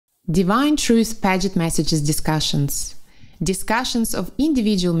Divine Truth Padgett Messages Discussions. Discussions of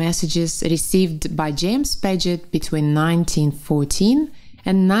individual messages received by James Padgett between 1914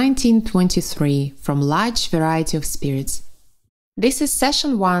 and 1923 from large variety of spirits. This is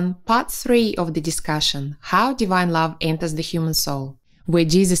Session 1, Part 3 of the discussion, How Divine Love Enters the Human Soul, where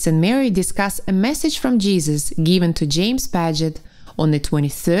Jesus and Mary discuss a message from Jesus given to James Padgett on the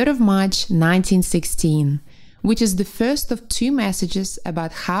 23rd of March 1916, which is the first of two messages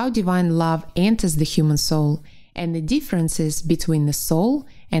about how divine love enters the human soul and the differences between the soul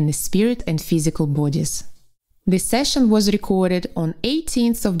and the spirit and physical bodies. This session was recorded on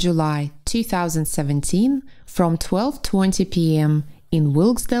 18th of July 2017 from 12:20 p.m. in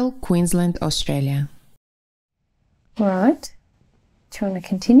Wilkesdale, Queensland, Australia. All right. Do you want to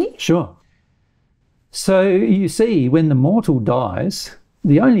continue? Sure. So you see, when the mortal dies,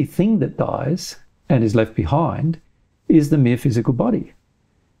 the only thing that dies and is left behind is the mere physical body.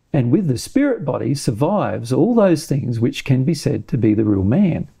 And with the spirit body survives all those things which can be said to be the real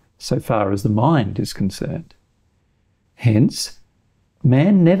man, so far as the mind is concerned. Hence,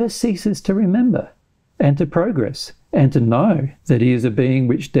 man never ceases to remember and to progress and to know that he is a being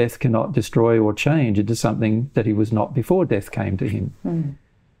which death cannot destroy or change into something that he was not before death came to him.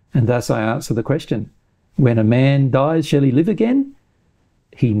 And thus I answer the question, when a man dies, shall he live again?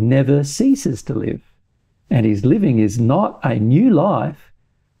 He never ceases to live. And his living is not a new life,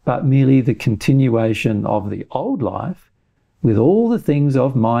 but merely the continuation of the old life with all the things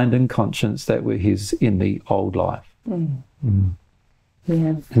of mind and conscience that were his in the old life. Yeah.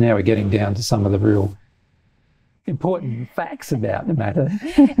 And now we're getting down to some of the real important facts about the matter.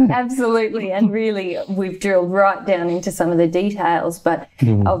 Absolutely, and really we've drilled right down into some of the details but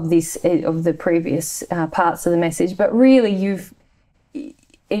of the previous parts of the message, but really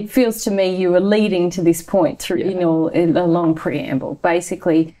it feels to me you were leading to this point through in a long preamble.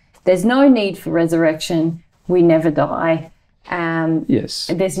 Basically, there's no need for resurrection. We never die. Yes.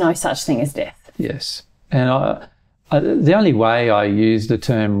 There's no such thing as death. Yes. And the only way I used the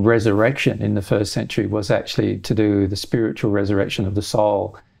term resurrection in the first century was actually to do the spiritual resurrection of the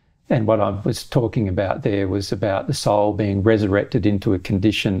soul. And what I was talking about there was about the soul being resurrected into a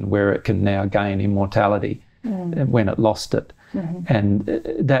condition where it can now gain immortality when it lost it. And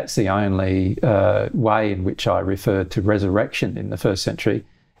that's the only way in which I referred to resurrection in the first century.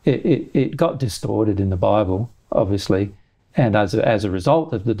 It got distorted in the Bible, obviously. And as a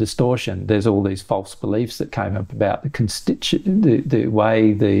result of the distortion, there's all these false beliefs that came up about the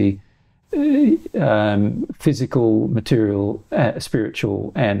way the physical, material,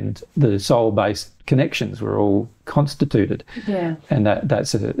 spiritual, and the soul-based connections were all constituted. Yeah. And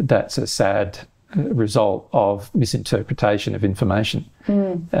that's a sad result of misinterpretation of information.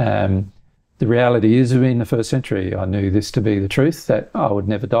 The reality is, in the first century, I knew this to be the truth, that I would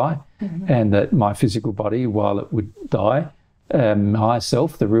never die, and that my physical body, while it would die,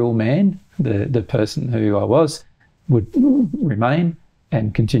 myself, the real man, the person who I was, would remain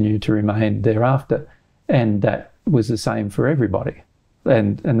and continue to remain thereafter. And that was the same for everybody.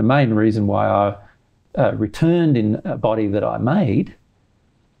 And the main reason why I returned in a body that I made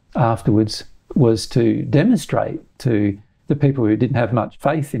afterwards was to demonstrate to the people who didn't have much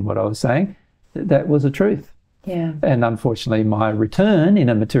faith in what I was saying that that was the truth. Yeah. And unfortunately, my return in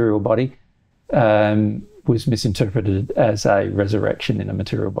a material body was misinterpreted as a resurrection in a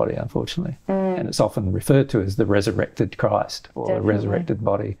material body, unfortunately. And it's often referred to as the resurrected Christ or a resurrected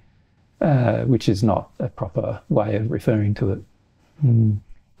body, which is not a proper way of referring to it.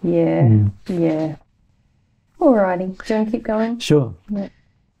 Yeah. All righty. Do you want to keep going? Sure. Yeah.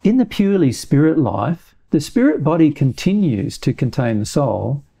 In the purely spirit life, the spirit body continues to contain the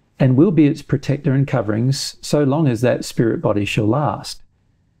soul and will be its protector and coverings so long as that spirit body shall last.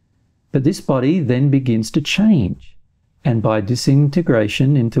 But this body then begins to change, and by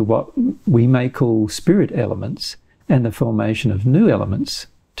disintegration into what we may call spirit elements and the formation of new elements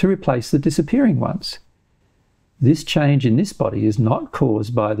to replace the disappearing ones. This change in this body is not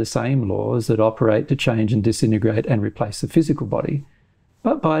caused by the same laws that operate to change and disintegrate and replace the physical body,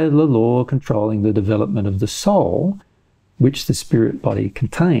 but by the law controlling the development of the soul, which the spirit body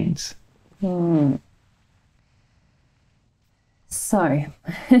contains. So,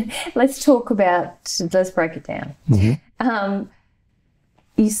 let's break it down.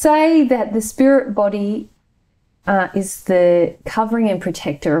 You say that the spirit body is the covering and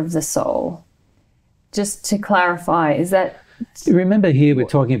protector of the soul. Just to clarify, is that... Remember here we're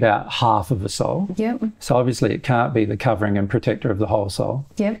talking about half of the soul. Yep. So obviously it can't be the covering and protector of the whole soul.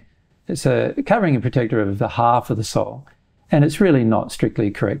 Yep. It's a covering and protector of the half of the soul. And it's really not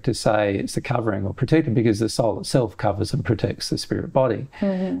strictly correct to say it's the covering or protector, because the soul itself covers and protects the spirit body.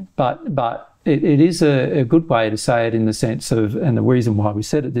 But it is a good way to say it, in the sense of, and the reason why we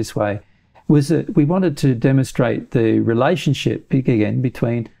said it this way was that we wanted to demonstrate the relationship, again,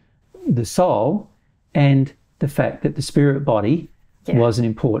 between the soul and the fact that the spirit body was an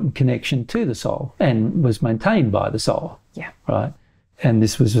important connection to the soul and was maintained by the soul. Right? And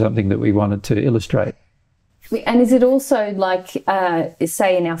this was something that we wanted to illustrate. And is it also like,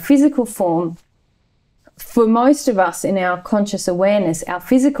 say, in our physical form, for most of us in our conscious awareness, our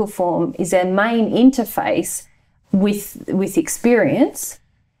physical form is our main interface with experience?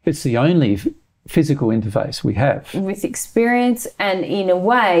 It's the only physical interface we have. With experience, and in a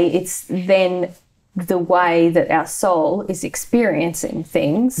way, it's then the way that our soul is experiencing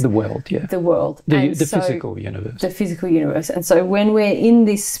things. The world, The world. The physical universe. The physical universe. And so when we're in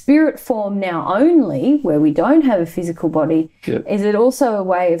this spirit form now only, where we don't have a physical body, is it also a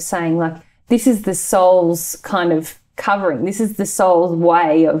way of saying, like, this is the soul's kind of covering, this is the soul's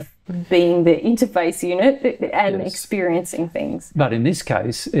way of being the interface unit and experiencing things? But in this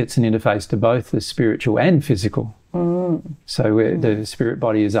case, it's an interface to both the spiritual and physical. So the spirit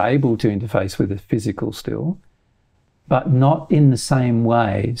body is able to interface with the physical still, but not in the same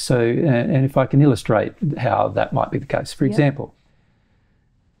way. So, and if I can illustrate how that might be the case. For example,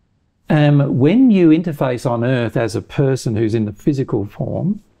 when you interface on Earth as a person who's in the physical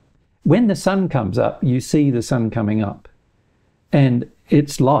form, when the sun comes up, you see the sun coming up, and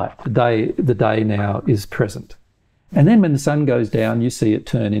it's light. The day now is present. And then when the sun goes down, you see it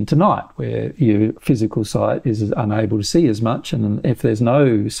turn into night, where your physical sight is unable to see as much. And if there's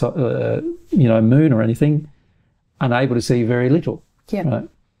no, moon or anything, unable to see very little. Right?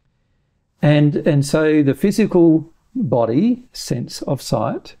 And so the physical body sense of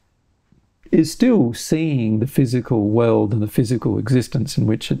sight is still seeing the physical world and the physical existence in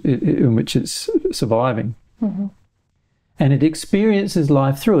which it's surviving. And it experiences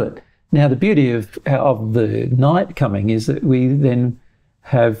life through it. Now, the beauty of the night coming is that we then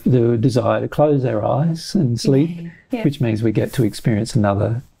have the desire to close our eyes and sleep, which means we get to experience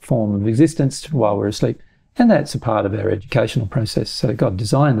another form of existence while we're asleep. And that's a part of our educational process. So God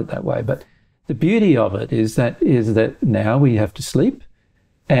designed it that way. But the beauty of it is that now we have to sleep,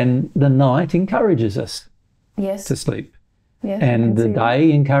 and the night encourages us to sleep. And the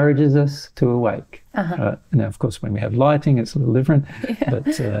day encourages us to awake. Now, of course, when we have lighting, it's a little different, but,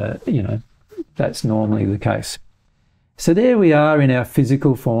 that's normally the case. So there we are in our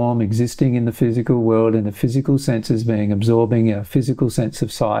physical form, existing in the physical world, and the physical senses being absorbing our physical sense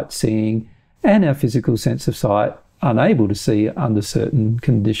of sight, seeing, and our physical sense of sight unable to see under certain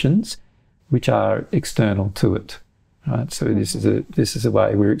conditions, which are external to it. Right? So this is a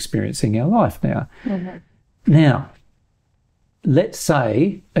way we're experiencing our life now. Now, let's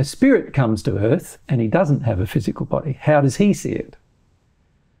say a spirit comes to Earth and he doesn't have a physical body. How does he see it?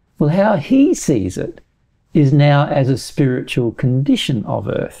 Well, how he sees it is now as a spiritual condition of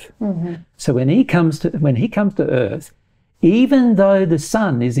Earth. So when he comes to Earth, even though the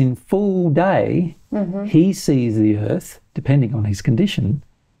sun is in full day, he sees the Earth, depending on his condition,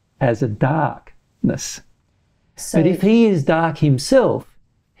 as a darkness. But if he is dark himself,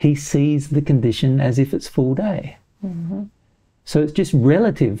 he sees the condition as if it's full day. So it's just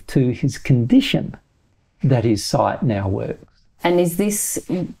relative to his condition that his sight now works. And is this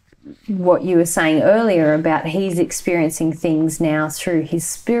what you were saying earlier about he's experiencing things now through his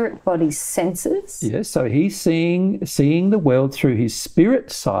spirit body's senses? Yes, so he's seeing the world through his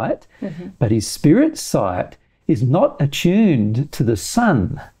spirit sight, but his spirit sight is not attuned to the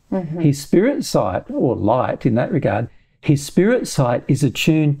sun. His spirit sight, or light in that regard, his spirit sight is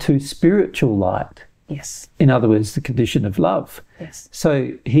attuned to spiritual light. In other words, the condition of love.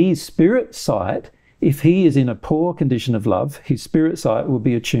 So his spirit sight, if he is in a poor condition of love, his spirit sight will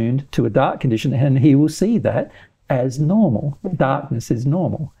be attuned to a dark condition, and he will see that as normal. Darkness is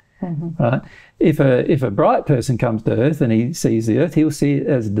normal. Right? If a bright person comes to Earth and he sees the Earth, he'll see it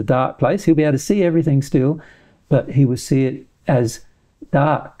as the dark place. He'll be able to see everything still, but he will see it as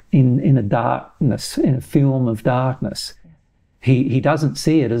dark, in a darkness, in a film of darkness. He doesn't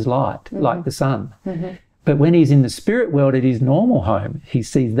see it as light, like the sun. But when he's in the spirit world at his normal home, he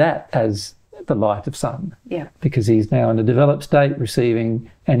sees that as the light of sun. Because he's now in a developed state, receiving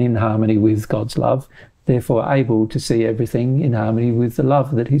and in harmony with God's love, therefore able to see everything in harmony with the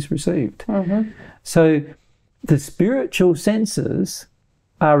love that he's received. So the spiritual senses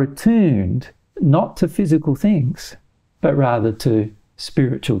are attuned not to physical things, but rather to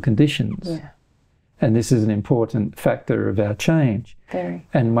spiritual conditions. And this is an important factor of our change. Very.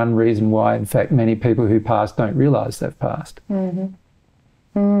 And one reason why, in fact, many people who pass don't realise they've passed.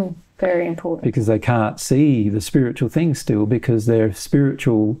 Very important. Because they can't see the spiritual things still, because their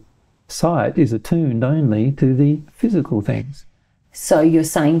spiritual sight is attuned only to the physical things. So you're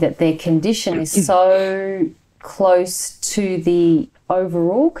saying that their condition is so close to the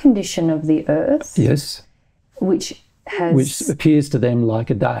overall condition of the earth? Yes. Which appears to them like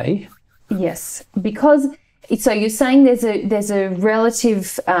a day. Yes, because so you're saying there's a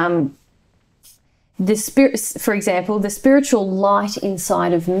relative the spirit, for example, the spiritual light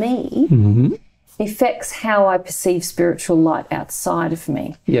inside of me affects how I perceive spiritual light outside of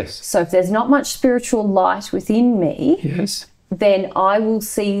me. Yes. So if there's not much spiritual light within me, yes, then I will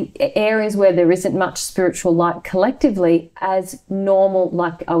see areas where there isn't much spiritual light collectively as normal,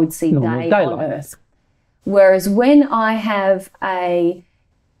 like I would see day on earth. Whereas when I have a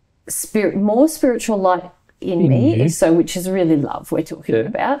more spiritual light in me, so which is really love we're talking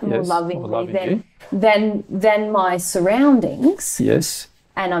about, more love in me than my surroundings. Yes.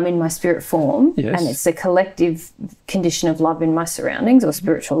 And I'm in my spirit form, and it's a collective condition of love in my surroundings or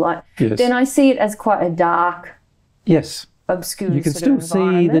spiritual light. Yes. Then I see it as quite a dark, obscure. You can still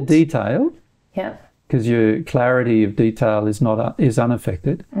see the detail. Yeah. Because your clarity of detail is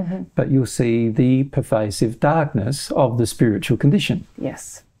unaffected, but you'll see the pervasive darkness of the spiritual condition.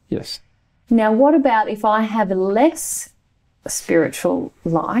 Yes. Yes. Now, what about if I have less spiritual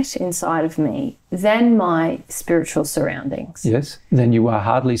light inside of me than my spiritual surroundings? Yes. Then you will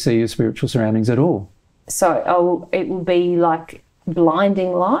hardly see your spiritual surroundings at all. So it will be like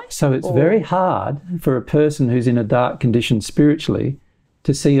blinding light? So it's very hard for a person who's in a dark condition spiritually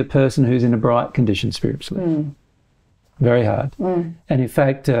to see a person who's in a bright condition spiritually. Very hard. And in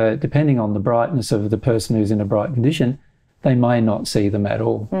fact, depending on the brightness of the person who's in a bright condition, they may not see them at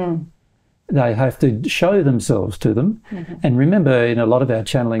all. They have to show themselves to them. And remember, in a lot of our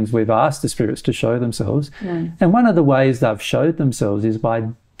channelings, we've asked the spirits to show themselves. And one of the ways they've showed themselves is by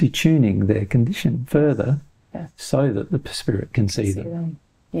detuning their condition further so that the spirit can see them.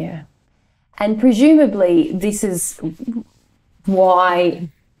 Yeah. And presumably this is why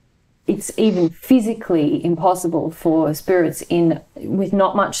it's even physically impossible for spirits with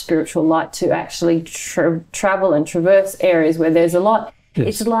not much spiritual light to actually travel and traverse areas where there's a lot.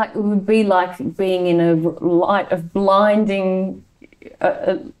 Yes. It would be like being in a light of blinding.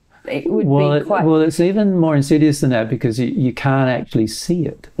 It would be quite. Well, it's even more insidious than that, because you can't actually see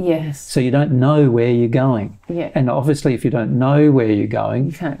it. Yes. So you don't know where you're going. Yeah. And obviously, if you don't know where you're going,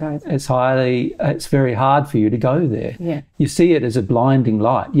 you can't go there. It's very hard for you to go there. Yeah. You see it as a blinding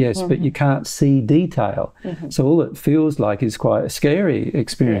light, yes, but you can't see detail. So all it feels like is quite a scary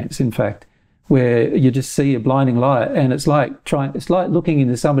experience, in fact, where you just see a blinding light, and it's like looking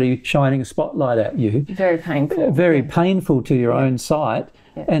into somebody shining a spotlight at you. Very painful. Very painful to your own sight.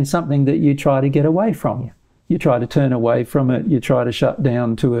 And something that you try to get away from. You try to turn away from it, you try to shut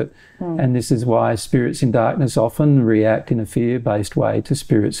down to it. And this is why spirits in darkness often react in a fear-based way to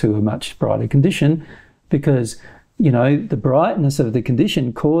spirits who are much brighter condition, because, you know, the brightness of the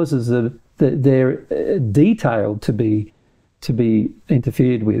condition causes their detail to be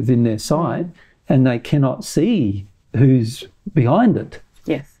interfered with in their sight, and they cannot see who's behind it.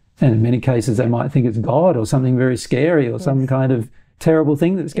 Yes. And in many cases they might think it's God or something very scary or some kind of terrible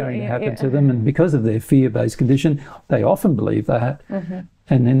thing that's going to happen to them, and because of their fear-based condition they often believe that, and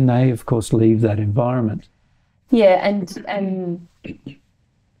then they of course leave that environment. And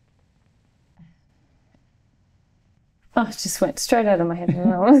oh, it just went straight out of my head.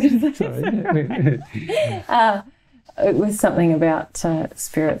 It was something about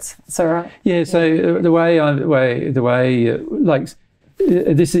spirits. It's all right. Yeah. So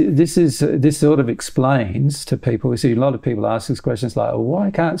this sort of explains to people. We see a lot of people ask us questions like, well, why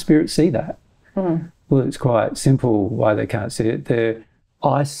can't spirits see that? Well, it's quite simple why they can't see it. Their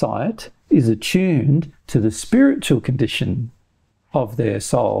eyesight is attuned to the spiritual condition of their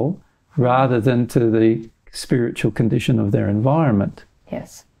soul rather than to the spiritual condition of their environment.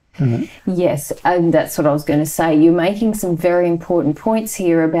 Yes. Yes, and that's what I was going to say. You're making some very important points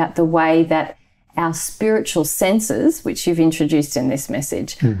here about the way that our spiritual senses, which you've introduced in this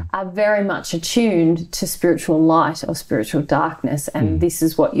message, are very much attuned to spiritual light or spiritual darkness. And this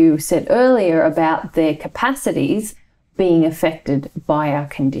is what you said earlier about their capacities being affected by our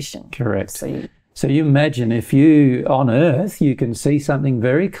condition. Correct. So you imagine if you, on Earth, you can see something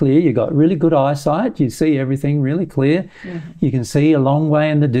very clear, you've got really good eyesight, you see everything really clear, you can see a long way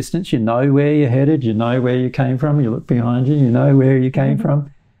in the distance, you know where you're headed, you know where you came from, you look behind you, you know where you came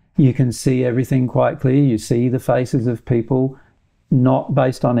from. You can see everything quite clear. You see the faces of people not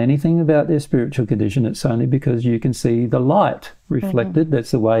based on anything about their spiritual condition. It's only because you can see the light reflected.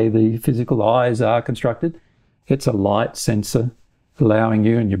 That's the way the physical eyes are constructed. It's a light sensor allowing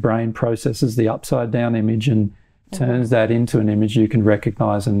you, and your brain processes the upside down image and turns that into an image you can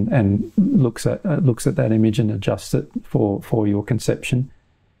recognize, and looks at that image and adjusts it for your conception.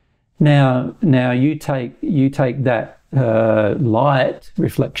 Now you take that light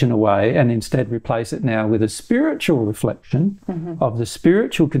reflection away and instead replace it now with a spiritual reflection of the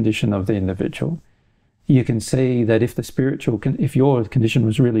spiritual condition of the individual. You can see that if your condition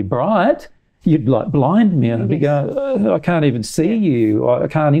was really bright, you'd like blind me and I'd be going, I can't even see you, I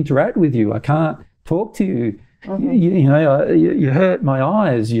can't interact with you, I can't talk to you. You hurt my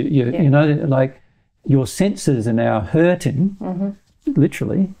eyes. You know, like your senses are now hurting,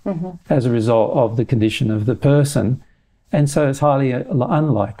 literally, as a result of the condition of the person. And so it's highly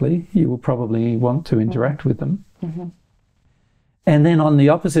unlikely you will probably want to interact with them. And then on the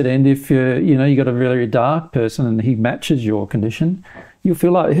opposite end, if you got a very dark person and he matches your condition, you'll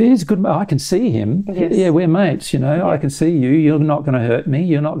feel like, he's good, I can see him. Yes. Yeah, we're mates, I can see you. You're not going to hurt me.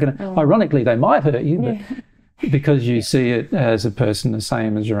 You're not going to... Ironically, they might hurt you, but because you see it as a person the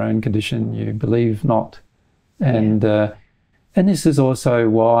same as your own condition, you believe not. And this is also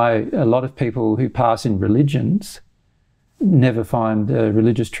why a lot of people who pass in religions never find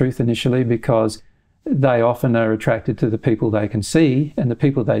religious truth initially, because they often are attracted to the people they can see, and the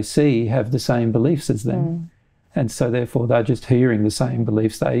people they see have the same beliefs as them. And so therefore they're just hearing the same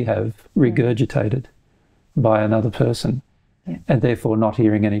beliefs they have regurgitated by another person. And therefore not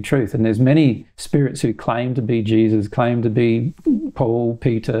hearing any truth. And there's many spirits who claim to be Jesus, claim to be Paul,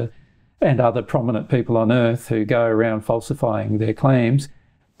 Peter, and other prominent people on earth who go around falsifying their claims.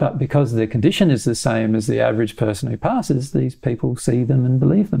 But because their condition is the same as the average person who passes, these people see them and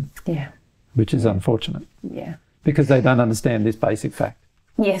believe them. Which is unfortunate. Because they don't understand this basic fact.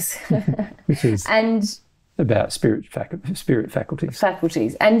 Which is about spirit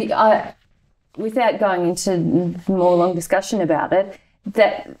faculties. And without going into more long discussion about it,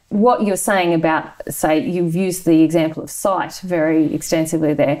 that what you're saying about, say, you've used the example of sight very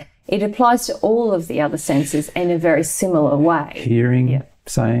extensively there, it applies to all of the other senses in a very similar way. Hearing,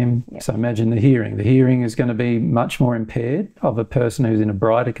 same. So imagine the hearing. The hearing is going to be much more impaired of a person who's in a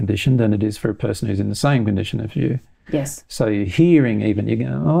brighter condition than it is for a person who's in the same condition as you. So you're hearing even, you're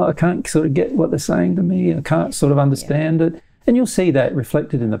going, I can't sort of get what they're saying to me, I can't sort of understand it. And you'll see that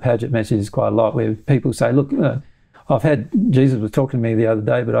reflected in the Padgett messages quite a lot, where people say, look, Jesus was talking to me the other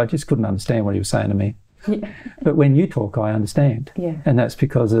day, but I just couldn't understand what he was saying to me. But when you talk, I understand. And that's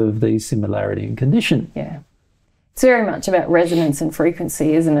because of the similarity in condition. It's very much about resonance and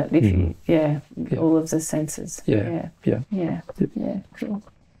frequency, isn't it? If all of the senses. Cool.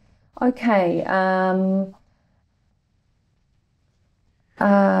 Okay.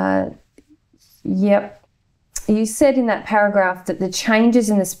 You said in that paragraph that the changes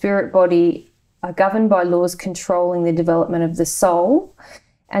in the spirit body are governed by laws controlling the development of the soul,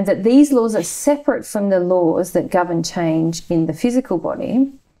 and that these laws are separate from the laws that govern change in the physical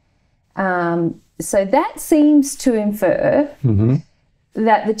body. So that seems to infer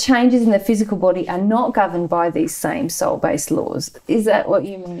that the changes in the physical body are not governed by these same soul-based laws. Is that what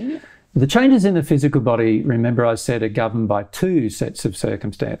you mean? The changes in the physical body, remember I said, are governed by two sets of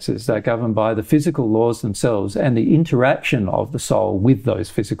circumstances. They're governed by the physical laws themselves and the interaction of the soul with those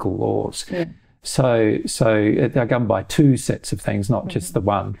physical laws. So they're governed by two sets of things, not just the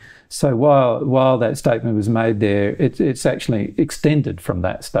one. So while that statement was made there, it's actually extended from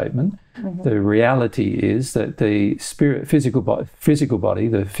that statement. The reality is that the physical body,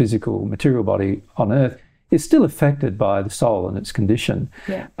 the physical material body on earth, is still affected by the soul and its condition.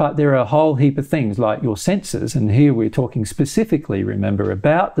 But there are a whole heap of things like your senses, and here we're talking specifically, remember,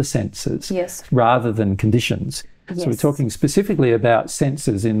 about the senses rather than conditions. So we're talking specifically about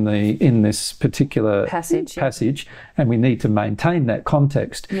senses in this particular passage, and we need to maintain that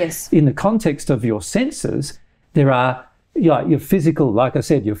context. In the context of your senses, there are your physical, like I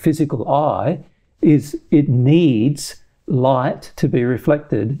said, your physical eye it needs light to be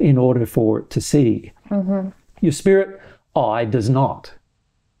reflected in order for it to see. Your spirit eye does not.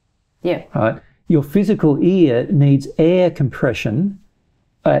 Right? Your physical ear needs air compression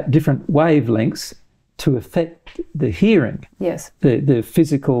at different wavelengths to affect the hearing. The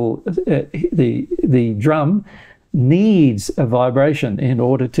physical, the drum needs a vibration in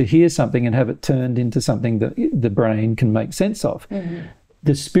order to hear something and have it turned into something that the brain can make sense of.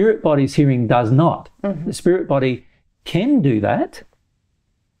 The spirit body's hearing does not. The spirit body can do that,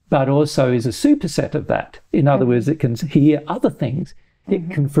 but also is a superset of that. In other words, it can hear other things. It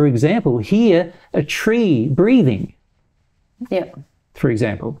can, for example, hear a tree breathing. for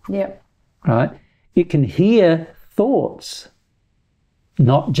example. Yep. Right? It can hear thoughts,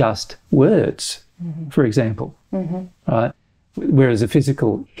 not just words, for example. Right? Whereas a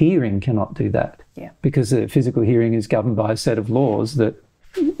physical hearing cannot do that. Yeah. Because the physical hearing is governed by a set of laws that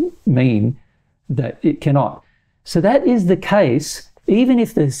mean that it cannot. So that is the case, even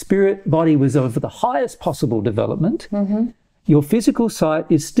if the spirit body was of the highest possible development, your physical sight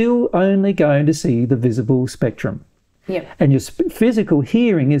is still only going to see the visible spectrum. Yep. And your physical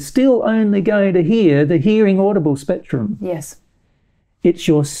hearing is still only going to hear the hearing audible spectrum. Yes. It's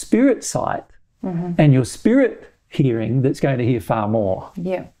your spirit sight and your spirit hearing that's going to hear far more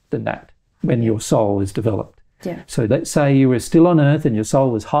than that when your soul is developed. Yeah. So let's say you were still on earth and your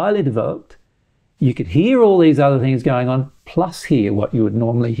soul was highly developed. You could hear all these other things going on, plus hear what you would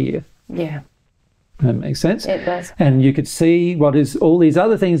normally hear. Yeah. That makes sense? It does. And you could see what is all these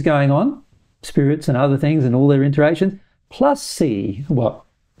other things going on, spirits and other things and all their interactions, plus see what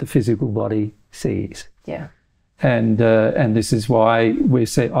the physical body sees. Yeah. And this is why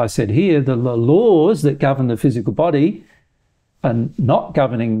I said here, the laws that govern the physical body are not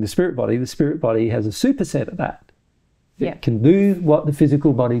governing the spirit body. The spirit body has a superset of that. It can do what the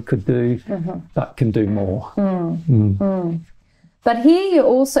physical body could do, but can do more. But here you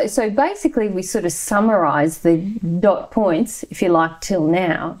also, so basically we sort of summarise the dot points, if you like, till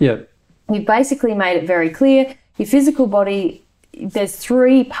now. Yeah. You basically made it very clear. Your physical body, there's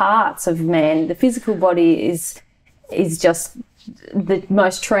three parts of man. The physical body is just the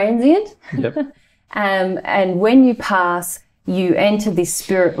most transient. Yep. And when you pass, you enter this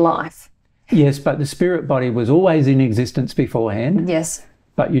spirit life. Yes, but the spirit body was always in existence beforehand. Yes.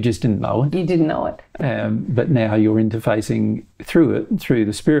 But you just didn't know it. You didn't know it. But now you're interfacing through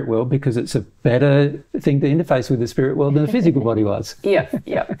the spirit world, because it's a better thing to interface with the spirit world than the physical body was. Yeah.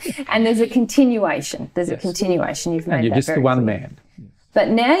 And there's a continuation. There's a continuation. You've made and you're that just very the one clear. man. But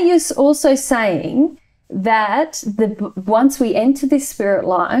now you're also saying that once we enter this spirit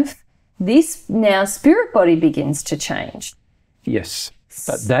life, this now spirit body begins to change. Yes,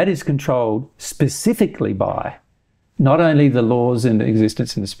 but that is controlled specifically by not only the laws in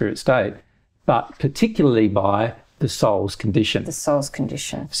existence in the spirit state, but particularly by the soul's condition. The soul's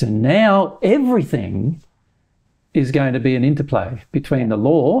condition. So now everything is going to be an interplay between the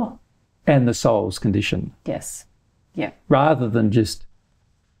law and the soul's condition. Yes. Yeah. Rather than just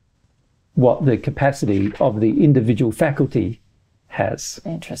what the capacity of the individual faculty has.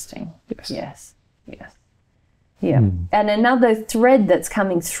 Interesting. Yes. Yes. Yeah. And another thread that's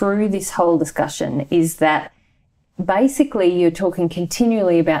coming through this whole discussion is that basically you're talking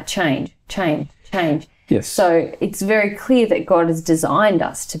continually about change. Yes. So it's very clear that God has designed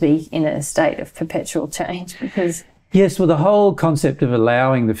us to be in a state of perpetual change, because... Yes, well, the whole concept of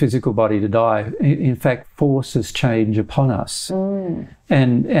allowing the physical body to die, in fact, forces change upon us.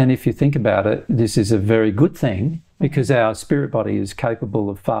 And if you think about it, this is a very good thing, because our spirit body is capable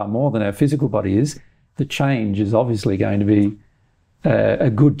of far more than our physical body is. The change is obviously going to be a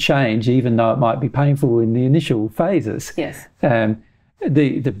good change, even though it might be painful in the initial phases. Yes.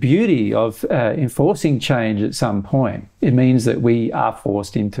 The beauty of enforcing change at some point, it means that we are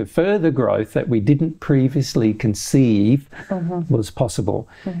forced into further growth that we didn't previously conceive was possible.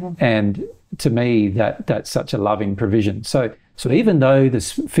 And to me, that's such a loving provision. So even though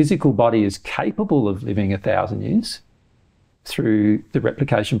this physical body is capable of living 1,000 years through the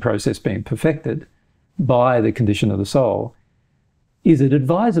replication process being perfected by the condition of the soul, is it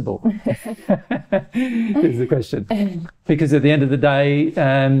advisable? Is the question. Because at the end of the day,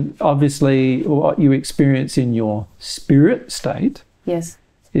 obviously what you experience in your spirit state is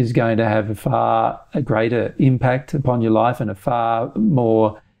going to have a greater impact upon your life, and it's far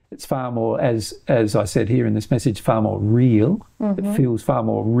more, as I said here in this message, far more real. It feels far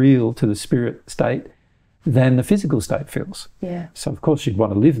more real to the spirit state than the physical state feels. Yeah. So of course you'd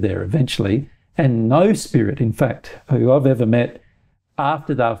want to live there eventually. And no spirit, in fact, who I've ever met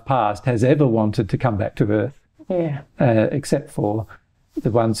after they've passed has ever wanted to come back to Earth. Yeah. Except for the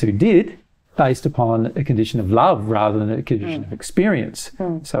ones who did, based upon a condition of love rather than a condition of experience.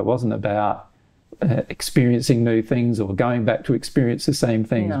 So it wasn't about experiencing new things or going back to experience the same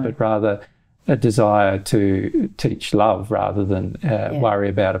things, but rather a desire to teach love rather than worry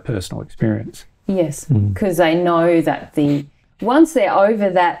about a personal experience. Yes, because they know that once they're over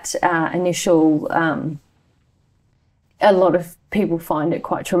that initial, a lot of people find it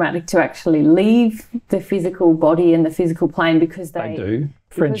quite traumatic to actually leave the physical body and the physical plane, because they do.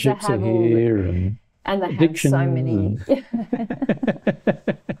 Friendships are here and they addiction have so many.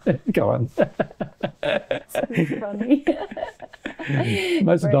 Go on. So funny.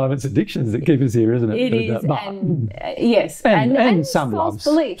 Most of the time it's addictions that keep us here, isn't it? It is, and yes, and some false loves,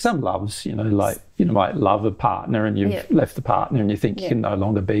 beliefs. some loves, you know, like you might love a partner and you've left the partner and you think you can no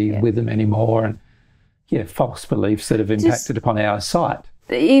longer be with them anymore, and false beliefs that have impacted upon our sight.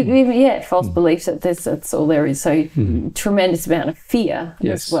 False beliefs that that's all there is. So tremendous amount of fear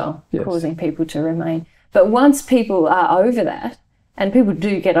as well, causing people to remain. But once people are over that, and people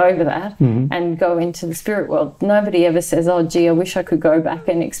do get over that and go into the spirit world, nobody ever says, oh, gee, I wish I could go back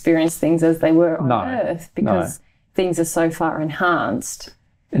and experience things as they were on Earth, because things are so far enhanced.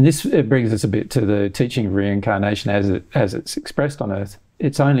 And this brings us a bit to the teaching of reincarnation as it's expressed on Earth.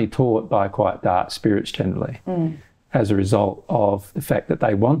 It's only taught by quite dark spirits generally as a result of the fact that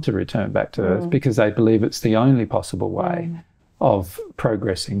they want to return back to Earth because they believe it's the only possible way of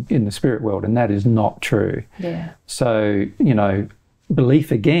progressing in the spirit world, and that is not true. Yeah. So, you know,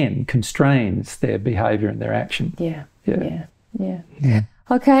 belief again constrains their behaviour and their action. Yeah.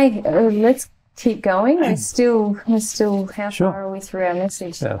 Okay, let's keep going. We're still how far are we through our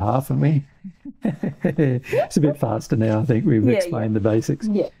message? About half, aren't we? It's a bit faster now. I think we've explained the basics.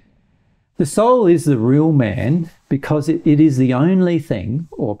 Yeah. The soul is the real man because it is the only thing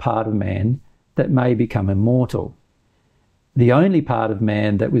or part of man that may become immortal. The only part of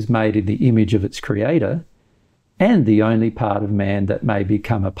man that was made in the image of its creator, and the only part of man that may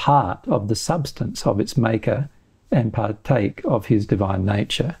become a part of the substance of its maker and partake of his divine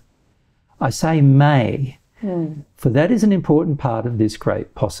nature. I say may, for that is an important part of this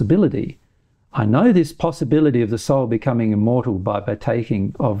great possibility. I know this possibility of the soul becoming immortal by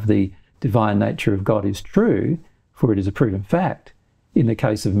partaking of the divine nature of God is true, for it is a proven fact, in the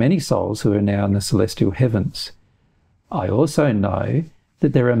case of many souls who are now in the celestial heavens. I also know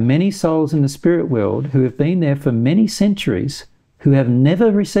that there are many souls in the spirit world who have been there for many centuries who have never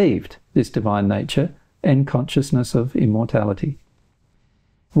received this divine nature and consciousness of immortality.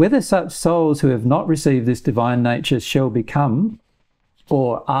 Whether such souls who have not received this divine nature shall become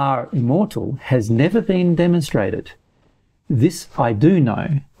or are immortal has never been demonstrated. This I do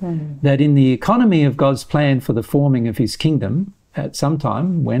know, that in the economy of God's plan for the forming of his kingdom, at some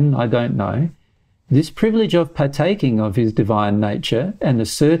time, when I don't know, this privilege of partaking of his divine nature and the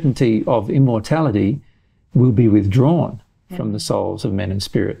certainty of immortality will be withdrawn from the souls of men and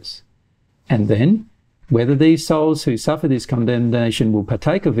spirits. And then, whether these souls who suffer this condemnation will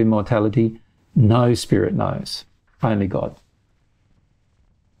partake of immortality, no spirit knows, only God.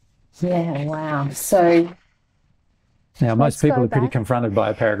 Yeah, wow. So now, most people are pretty confronted by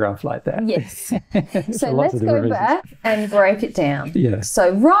a paragraph like that. Yes. So let's go back and break it down. Yeah.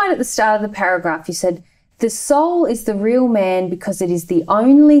 So right at the start of the paragraph, you said, the soul is the real man because it is the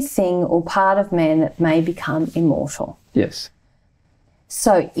only thing or part of man that may become immortal. Yes.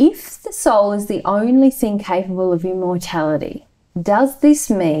 So if the soul is the only thing capable of immortality, does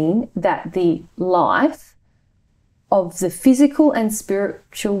this mean that the life of the physical and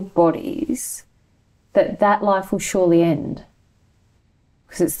spiritual bodies, that life will surely end?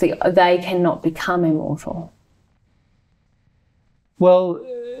 Because they cannot become immortal. Well,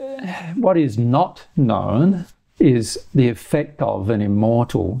 what is not known is the effect of an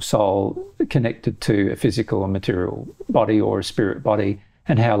immortal soul connected to a physical or material body or a spirit body,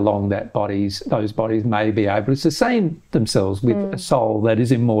 and how long those bodies may be able to sustain themselves with a soul that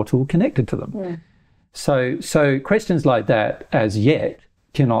is immortal connected to them. So questions like that, as yet,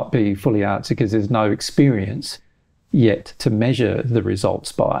 cannot be fully answered because there's no experience yet to measure the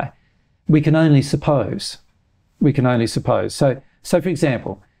results by. We can only suppose. So for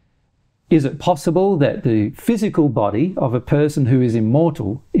example, is it possible that the physical body of a person who is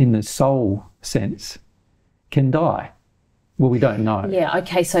immortal in the soul sense can die? Well, we don't know. Yeah,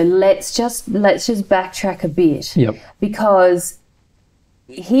 okay, so let's just backtrack a bit. Yep. Because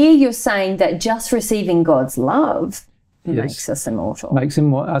here you're saying that just receiving God's love makes us immortal. Makes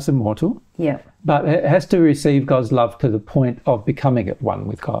us immortal. Yeah. But it has to receive God's love to the point of becoming at one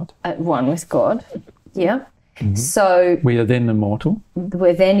with God. At one with God. Yeah. So we are then immortal.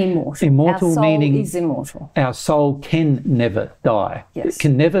 We're then immortal. Immortal our soul meaning is immortal. Our soul can never die. Yes. It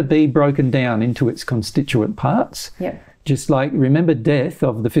can never be broken down into its constituent parts. Yeah. Just like, remember, death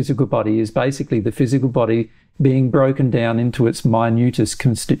of the physical body is basically the physical body being broken down into its minutest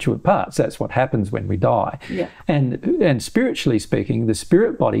constituent parts. That's what happens when we die. Yeah. And spiritually speaking, the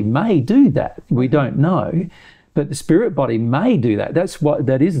spirit body may do that. We don't know, but the spirit body may do that.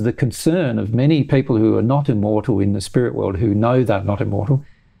 That is the concern of many people who are not immortal in the spirit world, who know they're not immortal.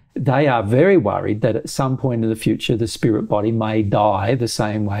 They are very worried that at some point in the future, the spirit body may die the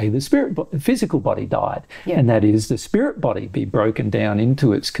same way the physical body died. Yeah. And that is the spirit body be broken down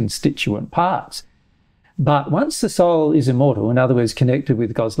into its constituent parts. But once the soul is immortal, in other words, connected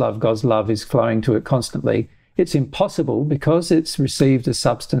with God's love is flowing to it constantly, it's impossible, because it's received a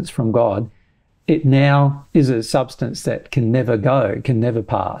substance from God, it now is a substance that can never go, can never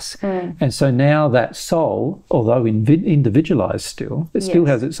pass. And so now that soul, although individualized still, it still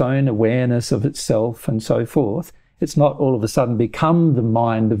has its own awareness of itself and so forth. It's not all of a sudden become the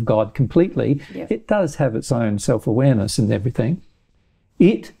mind of God completely. It does have its own self-awareness and everything.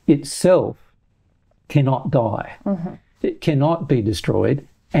 It itself cannot die. It cannot be destroyed,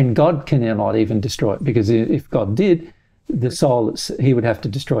 and God cannot even destroy it, because if God did, the soul, he would have to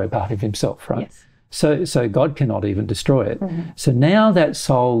destroy a part of himself, right? So God cannot even destroy it. So now that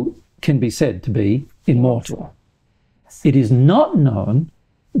soul can be said to be immortal. It is not known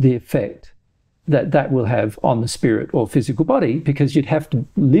the effect that that will have on the spirit or physical body, because you'd have to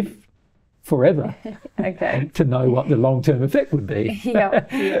live forever to know what the long-term effect would be.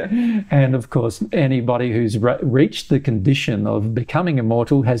 And of course, anybody who's reached the condition of becoming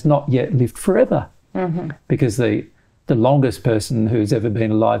immortal has not yet lived forever, because the longest person who's ever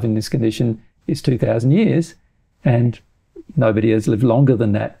been alive in this condition is 2,000 years, and nobody has lived longer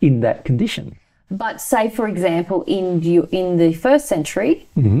than that in that condition. But say, for example, in the first century,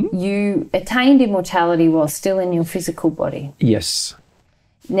 you attained immortality while still in your physical body. Yes.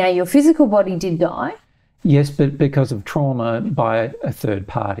 Now, your physical body did die. Yes, but because of trauma by a third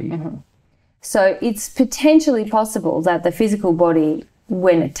party. So it's potentially possible that the physical body,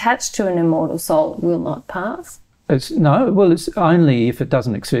 when attached to an immortal soul, will not pass. It's only if it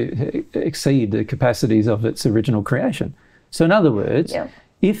doesn't exceed the capacities of its original creation. So in other words,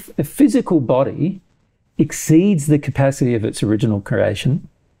 if a physical body exceeds the capacity of its original creation,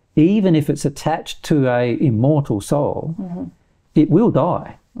 even if it's attached to an immortal soul, it will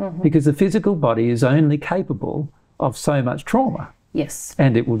die, because the physical body is only capable of so much trauma.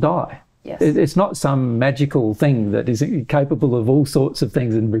 And it will die. It's not some magical thing that is capable of all sorts of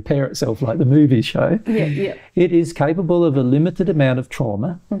things and repair itself like the movies show. It is capable of a limited amount of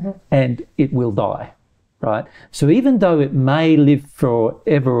trauma, and it will die, right? So even though it may live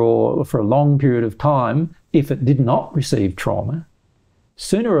forever or for a long period of time, if it did not receive trauma,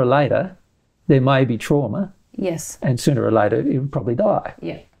 sooner or later there may be trauma. And sooner or later it would probably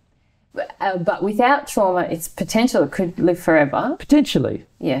die. But without trauma, it's potential it could live forever. Potentially.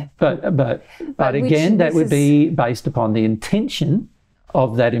 But again, that would be based upon the intention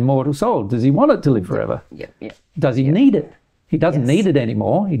of that immortal soul. Does he want it to live forever? Does he need it? He doesn't need it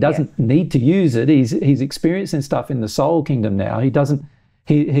anymore. He doesn't need to use it. He's experiencing stuff in the soul kingdom now. He doesn't.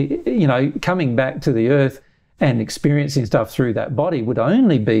 He you know, coming back to the earth and experiencing stuff through that body would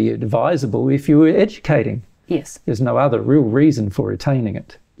only be advisable if you were educating. There's no other real reason for retaining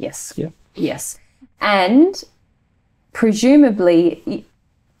it. And presumably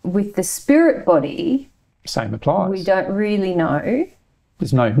with the spirit body, same applies. We don't really know.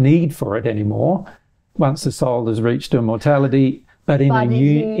 There's no need for it anymore once the soul has reached immortality, but in a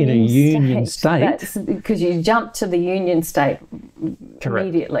union state. Because you jump to the union state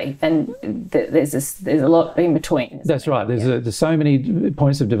immediately, and there's a lot in between. That's right. There's so many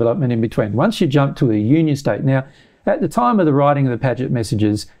points of development in between. Once you jump to a union state, now at the time of the writing of the Padgett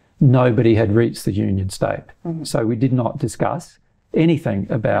messages, nobody had reached the union state. So we did not discuss anything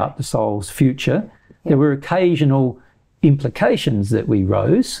about the soul's future. There were occasional implications that we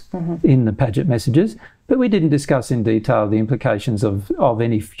rose in the Padgett messages, but we didn't discuss in detail the implications of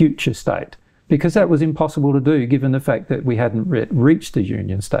any future state, because that was impossible to do given the fact that we hadn't reached the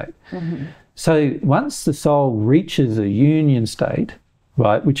union state. So once the soul reaches a union state,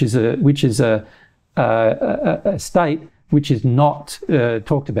 right, which is a state which is not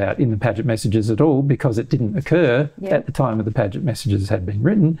talked about in the Padgett messages at all, because it didn't occur at the time of the Padgett messages had been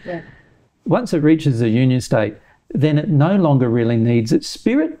written. Once it reaches a union state, then it no longer really needs its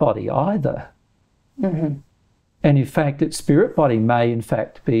spirit body either. And in fact, its spirit body may in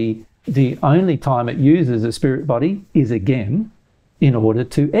fact be the only time it uses a spirit body is again in order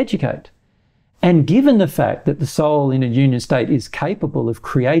to educate. And given the fact that the soul in a union state is capable of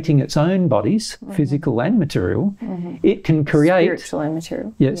creating its own bodies, physical and material, it can create... Spiritual and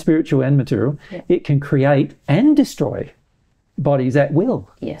material. Spiritual and material. It can create and destroy bodies at will.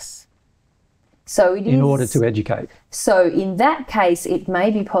 So it is... In order to educate. So in that case, it may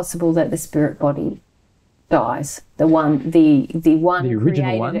be possible that the spirit body dies. The original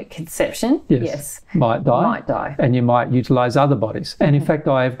created one at conception, might die. And you might utilise other bodies. And in fact,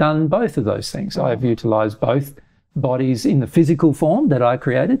 I have done both of those things. I have utilised both bodies in the physical form that I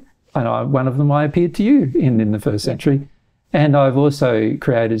created, and one of them I appeared to you in the first century. And I've also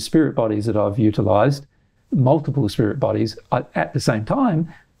created spirit bodies that I've utilised, multiple spirit bodies at the same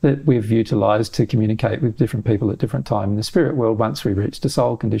time, that we've utilised to communicate with different people at different times in the spirit world once we reached a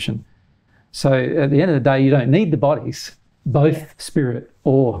soul condition. So at the end of the day, you don't need the bodies, both spirit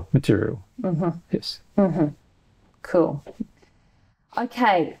or material. Yes. Cool.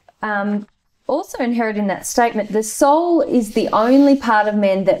 Okay. Also inherent in that statement, the soul is the only part of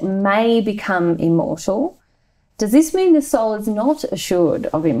man that may become immortal. Does this mean the soul is not assured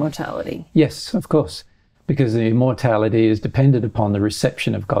of immortality? Yes, of course, because the immortality is dependent upon the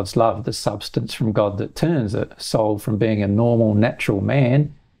reception of God's love, the substance from God that turns a soul from being a normal, natural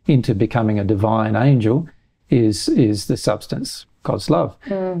man into becoming a divine angel is the substance, God's love.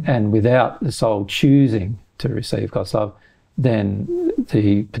 And without the soul choosing to receive God's love, then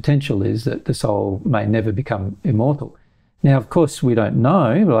the potential is that the soul may never become immortal. Now, of course, we don't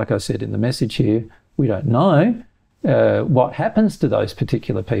know, like I said in the message here, we don't know what happens to those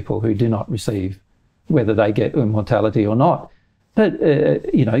particular people who do not receive, whether they get immortality or not. But,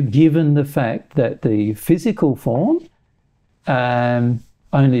 you know, given the fact that the physical form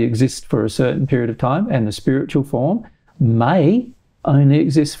only exists for a certain period of time and the spiritual form may only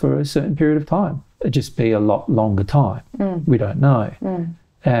exist for a certain period of time, it'd just be a lot longer time. We don't know.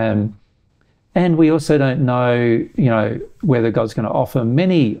 And we also don't know, you know, whether God's going to offer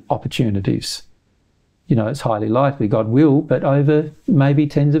many opportunities. You know, it's highly likely God will, but over maybe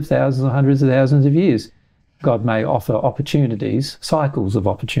tens of thousands or hundreds of thousands of years, God may offer opportunities, cycles of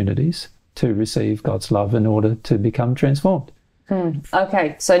opportunities to receive God's love in order to become transformed.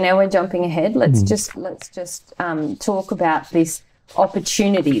 Okay, so now we're jumping ahead. Let's just talk about this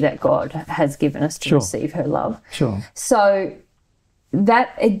opportunity that God has given us to receive her love. So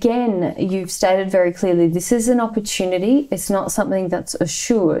that, again, you've stated very clearly, this is an opportunity. It's not something that's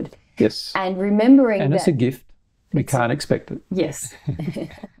assured. Yes. And remembering and it's a gift. We can't expect it. Yes.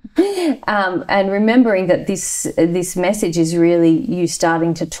 And remembering that this message is really you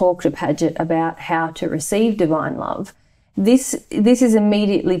starting to talk to Padgett about how to receive divine love. This is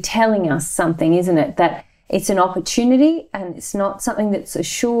immediately telling us something, isn't it? That it's an opportunity and it's not something that's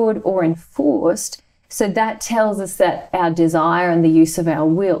assured or enforced. So that tells us that our desire and the use of our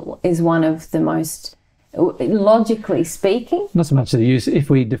will is one of the most, logically speaking. Not so much the use. If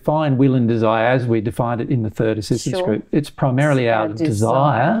we define will and desire as we defined it in the third assistance group, it's primarily our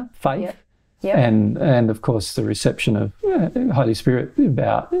desire, faith, and of course the reception of Holy Spirit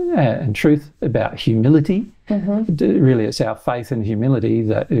about and truth about humility. Really, it's our faith and humility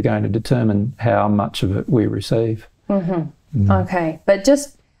that are going to determine how much of it we receive. Okay, but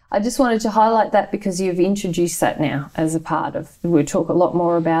I just wanted to highlight that because you've introduced that now as a part of. We'll talk a lot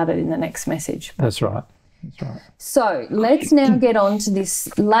more about it in the next message. That's right. That's right. So let's now get on to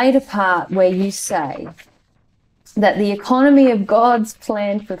this later part where you say that the economy of God's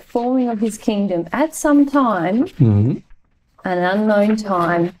plan for forming of his kingdom at some time, an unknown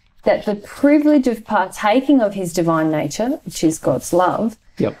time, that the privilege of partaking of his divine nature, which is God's love,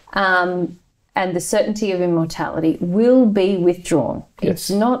 and the certainty of immortality will be withdrawn.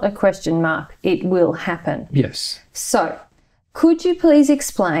 It's not a question mark. It will happen. Yes. So could you please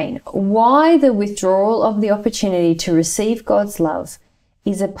explain why the withdrawal of the opportunity to receive God's love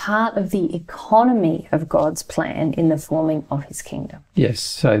is a part of the economy of God's plan in the forming of his kingdom? Yes.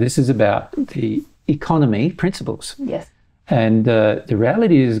 So this is about the economy principles. Yes. And the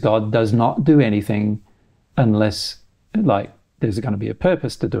reality is God does not do anything unless, like, there's going to be a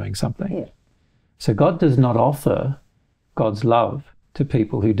purpose to doing something. So God does not offer God's love to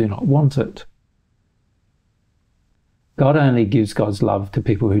people who do not want it. God only gives God's love to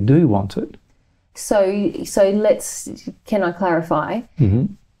people who do want it. So can I clarify?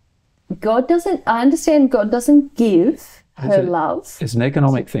 God doesn't, I understand God doesn't give her love. It's an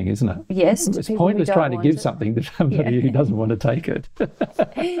economic thing, isn't it? Yes. It's pointless trying to give something to somebody who doesn't want to take it.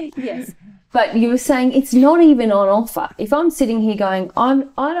 Yes. But you were saying it's not even on offer. If I'm sitting here going, I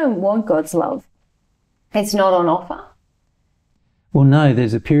don't want God's love, it's not on offer? Well, no,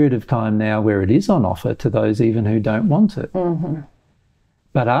 there's a period of time now where it is on offer to those even who don't want it.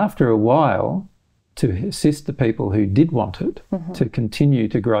 But after a while, to assist the people who did want it to continue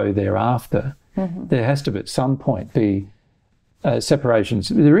to grow thereafter, there has to at some point be separations.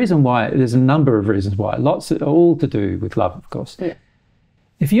 The reason why, there's a number of reasons why, all to do with love, of course.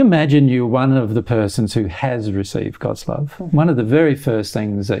 If you imagine you're one of the persons who has received God's love, one of the very first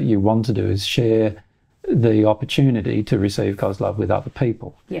things that you want to do is share the opportunity to receive God's love with other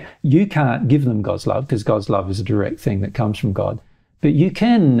people. You can't give them God's love because God's love is a direct thing that comes from God, but you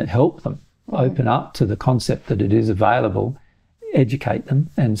can help them open up to the concept that it is available, educate them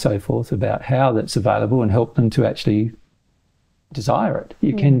and so forth about how that's available and help them to actually desire it.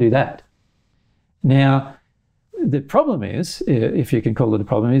 You can do that. Now, the problem is, if you can call it a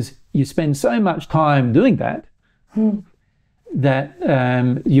problem, is you spend so much time doing that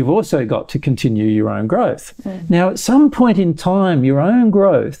that you've also got to continue your own growth. Now, at some point in time, your own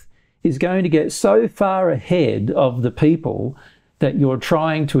growth is going to get so far ahead of the people that you're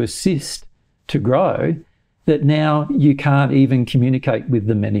trying to assist to grow that now you can't even communicate with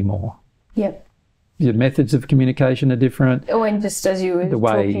them anymore. Yep. Your methods of communication are different. Oh, and just as you were the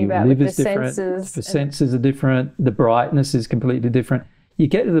way talking you about live with is the different. senses. The senses are different. The brightness is completely different. You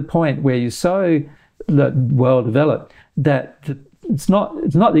get to the point where you're so well developed that it's not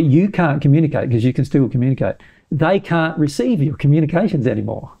that you can't communicate, because you can still communicate. They can't receive your communications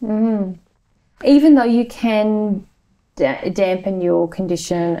anymore. Even though you can dampen your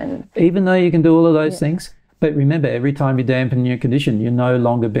condition, and even though you can do all of those things. But remember, every time you dampen your condition, you're no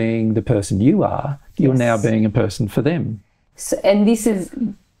longer being the person you are. You're now being a person for them. So, and this is,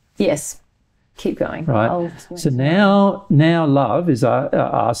 keep going. Right. So now love is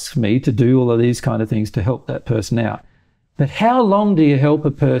asks me to do all of these kind of things to help that person out. But how long do you help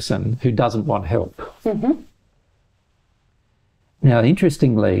a person who doesn't want help? Now,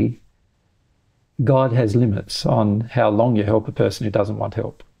 interestingly, God has limits on how long you help a person who doesn't want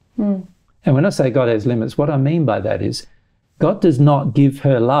help. And when I say God has limits, what I mean by that is God does not give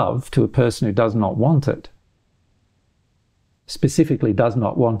her love to a person who does not want it. Specifically does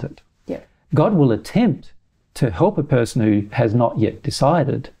not want it. Yeah. God will attempt to help a person who has not yet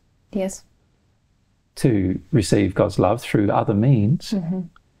decided to receive God's love through other means.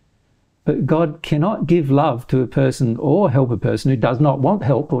 But God cannot give love to a person or help a person who does not want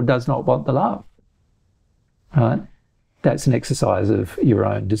help or does not want the love. Right? That's an exercise of your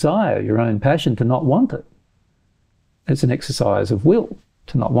own desire, your own passion to not want it. It's an exercise of will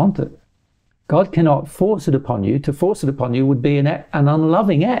to not want it. God cannot force it upon you. To force it upon you would be an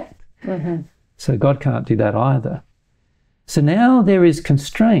unloving act. So God can't do that either. So now there is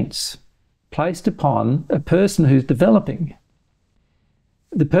constraints placed upon a person who's developing.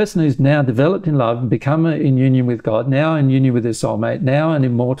 The person who's now developed in love and become in union with God, now in union with their soulmate, now an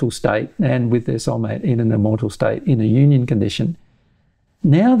immortal state, and with their soulmate in an immortal state, in a union condition,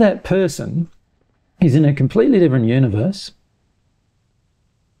 now that person is in a completely different universe.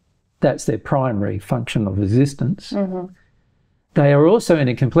 That's their primary function of existence. They are also in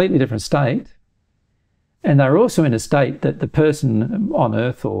a completely different state, and they're also in a state that the person on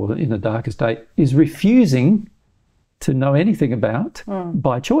earth or in a darker state is refusing to know anything about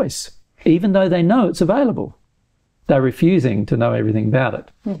by choice, even though they know it's available. They're refusing to know everything about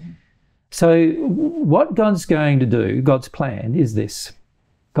it. So what God's going to do, God's plan is this.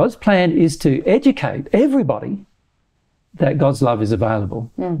 God's plan is to educate everybody that God's love is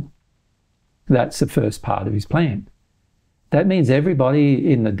available. That's the first part of his plan. That means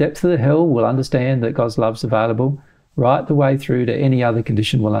everybody in the depths of the hell will understand that God's love's available, right the way through to any other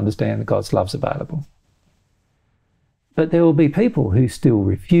condition will understand that God's love's available. But there will be people who still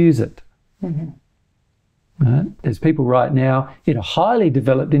refuse it. Right? There's people right now in a highly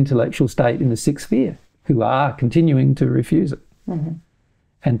developed intellectual state in the sixth sphere who are continuing to refuse it.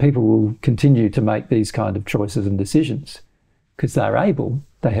 And people will continue to make these kind of choices and decisions because they're able,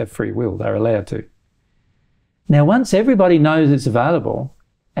 they have free will, they're allowed to. Now, once everybody knows it's available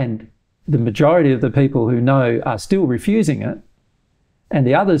and the majority of the people who know are still refusing it, and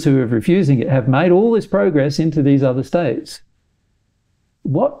the others who are refusing it have made all this progress into these other states,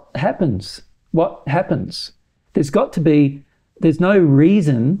 what happens? What happens? There's no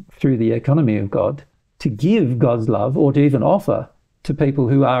reason through the economy of God to give God's love or to even offer to people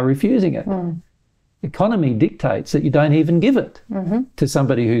who are refusing it. Economy dictates that you don't even give it to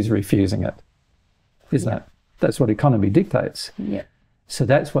somebody who's refusing it. Isn't it? That's what economy dictates. So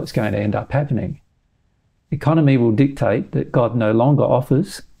that's what's going to end up happening. Economy will dictate that God no longer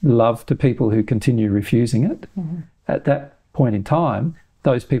offers love to people who continue refusing it. At that point in time,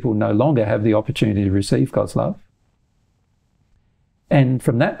 those people no longer have the opportunity to receive God's love. And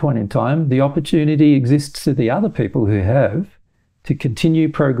from that point in time, the opportunity exists to the other people who have to continue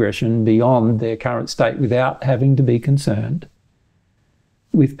progression beyond their current state without having to be concerned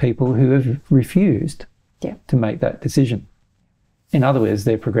with people who have refused to make that decision. In other words,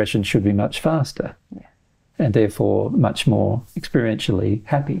 their progression should be much faster and therefore much more experientially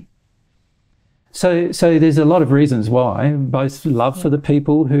happy. So there's a lot of reasons why both love for the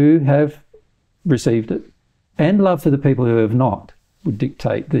people who have received it and love for the people who have not would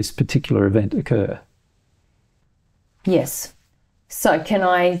dictate this particular event occur. Yes. So can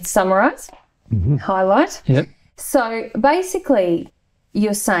I summarise? Highlight? Yep. So basically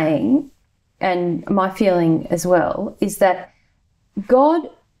you're saying, and my feeling as well, is that God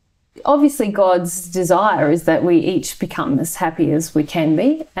obviously God's desire is that we each become as happy as we can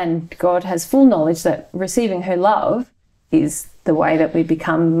be, and God has full knowledge that receiving her love is the way that we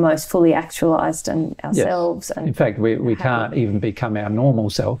become most fully actualized in ourselves. Yes. And in fact, we can't even become our normal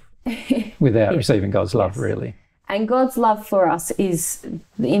self without receiving God's love, really. And God's love for us is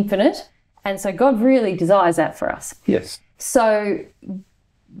infinite, and so God really desires that for us. Yes. So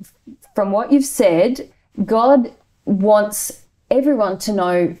from what you've said, God wants everyone to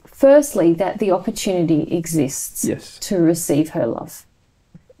know, firstly, that the opportunity exists to receive her love.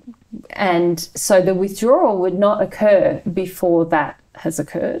 And so the withdrawal would not occur before that has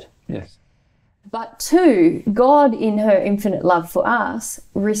occurred. Yes. But two, God, in her infinite love for us,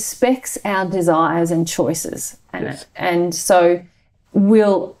 respects our desires and choices. And so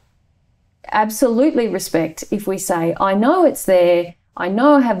will absolutely respect if we say, I know it's there, I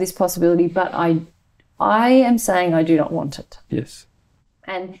know I have this possibility, but I am saying I do not want it. Yes.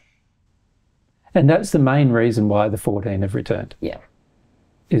 And that's the main reason why the 14 have returned. Yeah.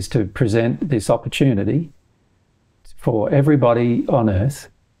 Is to present this opportunity for everybody on earth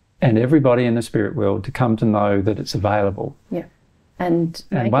and everybody in the spirit world to come to know that it's available. Yeah. And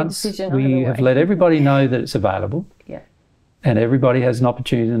make once a decision we have let everybody know that it's available, yeah, and everybody has an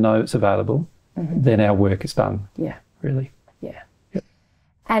opportunity to know it's available, then our work is done. Yeah. Really. Yeah. Yep.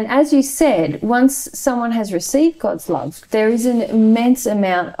 And as you said, once someone has received God's love, there is an immense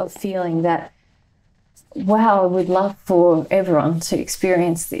amount of feeling that, wow, I would love for everyone to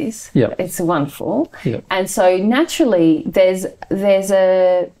experience this. Yep. It's wonderful. Yep. And so naturally there's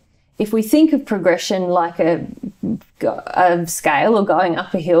a, if we think of progression like a scale or going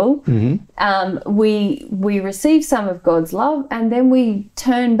up a hill, we receive some of God's love and then we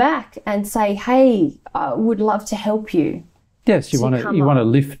turn back and say, hey, I would love to help you. Yes, you want to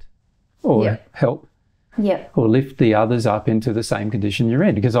lift or help. Yeah. Or lift the others up into the same condition you're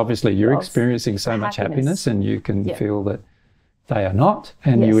in, because obviously you're experiencing so much happiness and you can feel that they are not,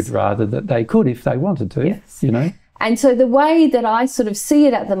 and you would rather that they could if they wanted to, you know. And so the way that I sort of see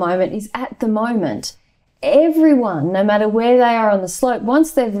it at the moment is, at the moment, everyone, no matter where they are on the slope,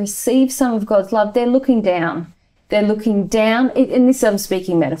 once they've received some of God's love, they're looking down. They're looking down, and this I'm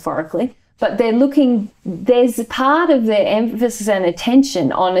speaking metaphorically, but there's a part of their emphasis and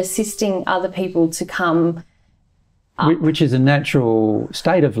attention on assisting other people to come up. Which is a natural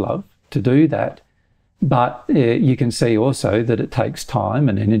state of love to do that. But you can see also that it takes time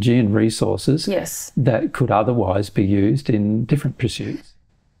and energy and resources that could otherwise be used in different pursuits.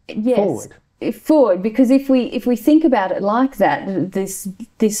 Yes. Forward, because if we think about it like that,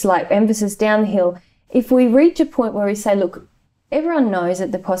 this like emphasis down the hill, if we reach a point where we say, look, everyone knows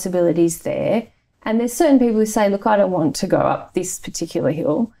that the possibility is there, and there's certain people who say, look, I don't want to go up this particular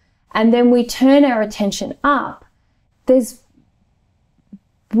hill, and then we turn our attention up,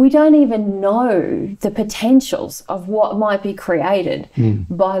 we don't even know the potentials of what might be created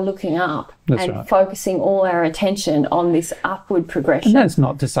by looking up focusing all our attention on this upward progression. And that's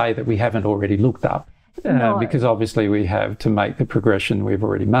not to say that we haven't already looked up, because obviously we have to make the progression we've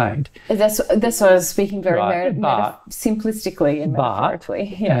already made. That's what I was speaking very simplistically and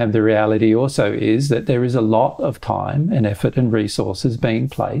metaphorically. And the reality also is that there is a lot of time and effort and resources being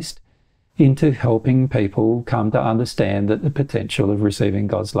placed into helping people come to understand that the potential of receiving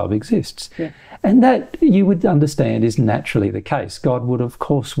God's love exists. Yeah. And that, you would understand, is naturally the case. God would, of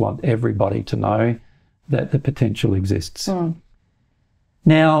course, want everybody to know that the potential exists.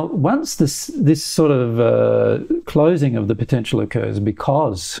 Now, once this sort of closing of the potential occurs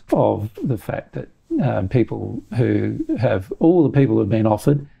because of the fact that all the people have been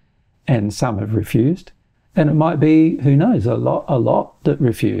offered and some have refused, and it might be, who knows, a lot that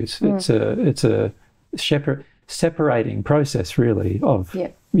refuse. It's a separating process, really, of,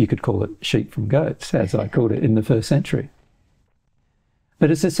 you could call it sheep from goats, as I called it in the first century.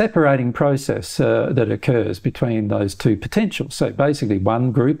 But it's a separating process that occurs between those two potentials. So basically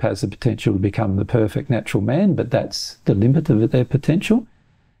one group has the potential to become the perfect natural man, but that's the limit of their potential.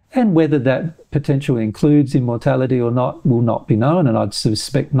 And whether that potential includes immortality or not will not be known, and I'd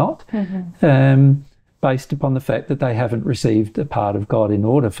suspect not. Based upon the fact that they haven't received a part of God in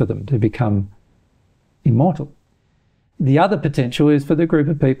order for them to become immortal. The other potential is for the group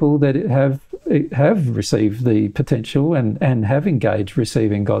of people that have received the potential and have engaged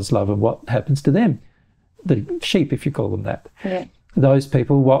receiving God's love, and what happens to them. The sheep, if you call them that. Yeah. Those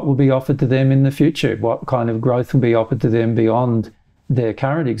people, what will be offered to them in the future? What kind of growth will be offered to them beyond their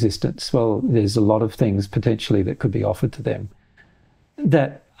current existence? Well, there's a lot of things potentially that could be offered to them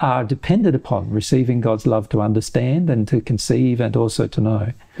that are dependent upon receiving God's love to understand and to conceive and also to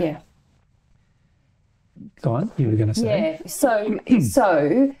know. Yeah. Go on, you were going to say. Yeah,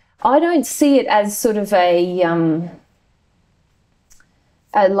 so I don't see it as sort of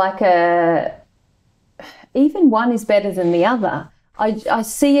even one is better than the other. I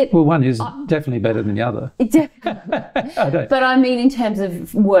see it. Well, one is definitely better than the other. But I mean, in terms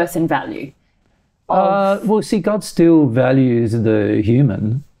of worth and value. Well, see, God still values the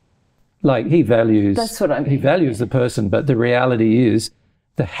human. Like he values. That's what I mean. He values the person, but the reality is,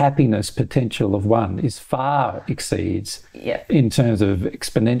 the happiness potential of one is far exceeds, in terms of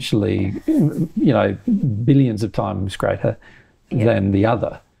exponentially, billions of times greater than the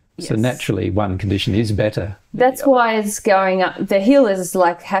other. Yes. So naturally, one condition is better. That's why it's going up. The hill is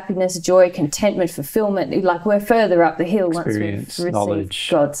like happiness, joy, contentment, fulfillment. Like we're further up the hill once we've received knowledge,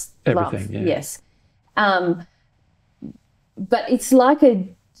 God's everything, love. Yeah. Yes. But it's like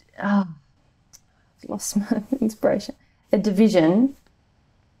I've lost my inspiration. A division.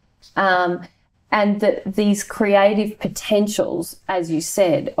 And these creative potentials, as you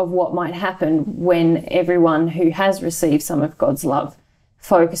said, of what might happen when everyone who has received some of God's love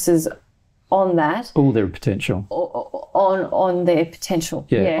focuses on that. All their potential. On their potential.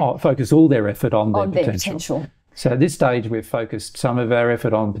 Yeah. Focus all their effort on their potential. So at this stage, we've focused some of our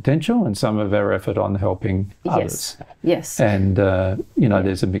effort on potential and some of our effort on helping others. Yes. And,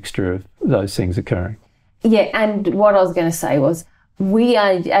 there's a mixture of those things occurring. Yeah, and what I was going to say was, we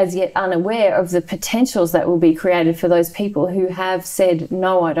are as yet unaware of the potentials that will be created for those people who have said,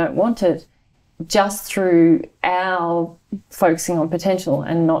 no, I don't want it, just through our focusing on potential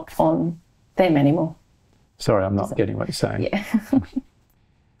and not on them anymore. Sorry, I'm not getting what you're saying. Yeah.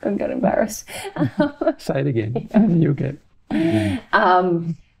 I got embarrassed. Say it again and you'll get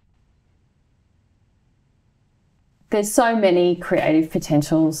There's so many creative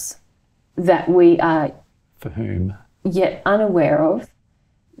potentials that we are... For whom? Yet unaware of,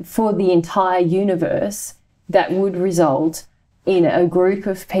 for the entire universe, that would result in a group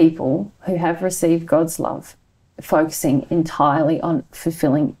of people who have received God's love focusing entirely on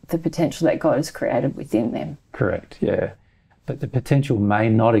fulfilling the potential that God has created within them. Correct, yeah. But the potential may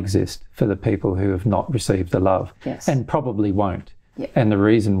not exist for the people who have not received the love, and probably won't. Yep. And the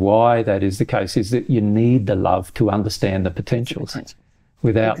reason why that is the case is that you need the love to understand the potentials.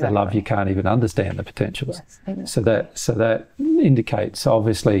 Without the love, you can't even understand the potentials. Yes, so that indicates,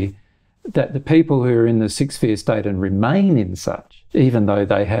 obviously, that the people who are in the sixth sphere state and remain in such, even though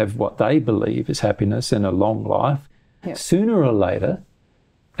they have what they believe is happiness and a long life, sooner or later,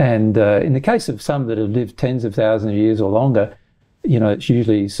 and in the case of some that have lived tens of thousands of years or longer, it's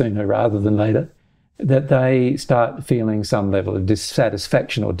usually sooner rather than later, that they start feeling some level of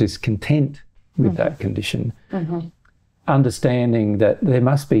dissatisfaction or discontent with that condition. Understanding that there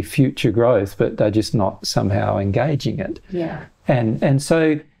must be future growth, but they're just not somehow engaging it. Yeah. And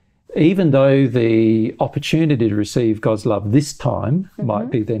so even though the opportunity to receive God's love this time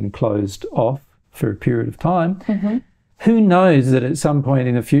might be then closed off for a period of time, who knows that at some point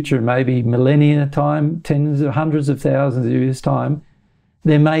in the future, maybe millennia time, tens of hundreds of thousands of years time,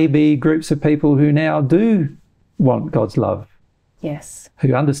 there may be groups of people who now do want God's love. Yes.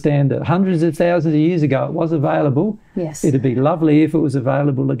 Who understand that hundreds of thousands of years ago it was available. Yes. It'd be lovely if it was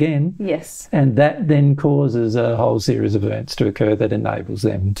available again. Yes. And that then causes a whole series of events to occur that enables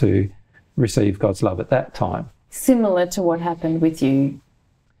them to receive God's love at that time. Similar to what happened with you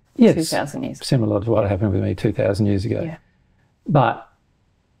 2,000 years ago. Similar to what happened with me 2,000 years ago. Yeah. But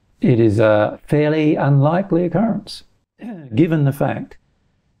it is a fairly unlikely occurrence, given the fact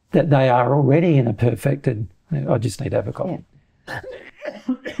that they are already in a perfected... I just need to have a coffee.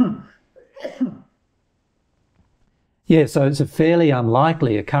 Yeah, so it's a fairly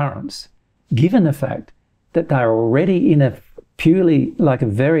unlikely occurrence, given the fact that they're already in a purely, like a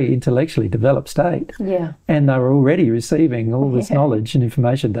very intellectually developed state. Yeah. And they're already receiving all this knowledge and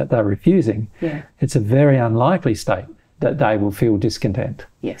information that they're refusing. Yeah. It's a very unlikely state that they will feel discontent.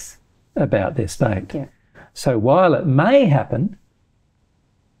 Yes. About their state. Yeah. So while it may happen,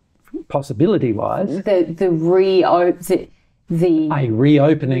 possibility-wise, a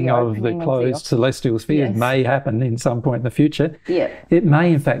reopening of the closed celestial spheres may happen in some point in the future. Yeah. It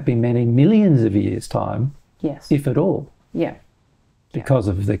may, in fact, be many millions of years' time, if at all. Yeah. Because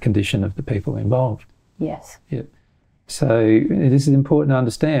of the condition of the people involved. Yes. Yeah. So this is important to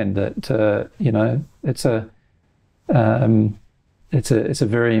understand that it's a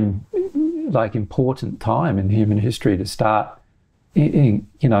very important time in human history to start.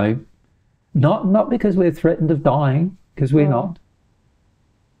 Not because we're threatened of dying. Because we're not.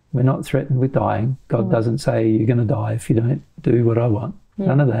 We're not threatened with dying. God doesn't say you're going to die if you don't do what I want.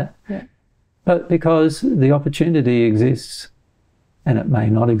 None of that. Yeah. But because the opportunity exists and it may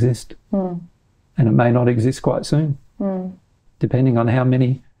not exist. And it may not exist quite soon. Depending on how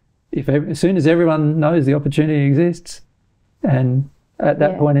many As soon as everyone knows the opportunity exists, and at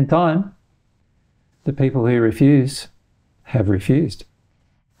that point in time, the people who refuse have refused.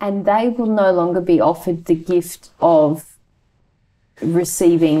 And they will no longer be offered the gift of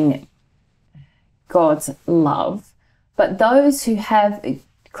receiving God's love. But those who have,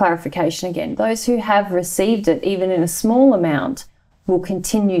 clarification again, those who have received it, even in a small amount, will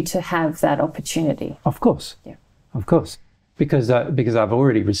continue to have that opportunity. Of course. Yeah. Of course. Because I've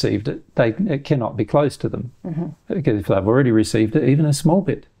already received it, it cannot be close to them. Because if they've already received it, even a small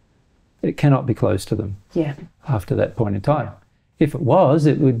bit, it cannot be close to them after that point in time. If it was,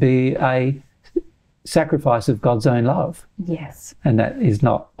 it would be a sacrifice of God's own love. Yes. And that is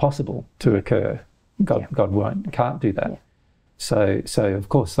not possible to occur. God can't do that. So of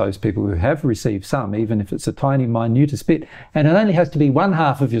course, those people who have received some, even if it's a tiny, minutest bit, and it only has to be one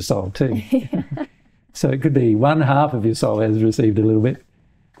half of your soul too. So it could be one half of your soul has received a little bit,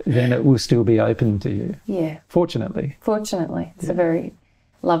 then it will still be open to you. Yeah. Fortunately. It's a very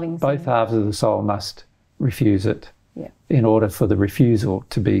loving thing. Both halves of the soul must refuse it in order for the refusal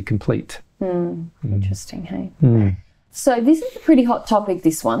to be complete. Interesting, hey? So this is a pretty hot topic,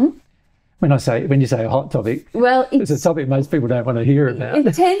 this one. When you say a hot topic, well, it's a topic most people don't want to hear about.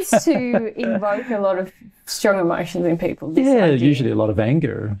 It tends to invoke a lot of strong emotions in people. Usually a lot of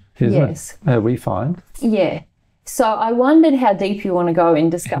anger, isn't it? We find. Yeah. So I wondered how deep you want to go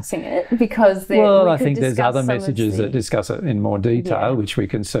in discussing it, because I think there's other messages that discuss it in more detail, which we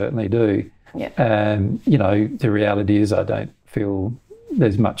can certainly do. Yeah. The reality is I don't feel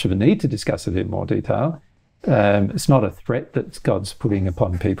there's much of a need to discuss it in more detail. It's not a threat that God's putting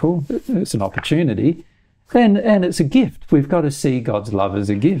upon people. It's an opportunity. And it's a gift. We've got to see God's love as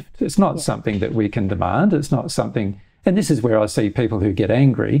a gift. It's not something that we can demand. It's not something... And this is where I see people who get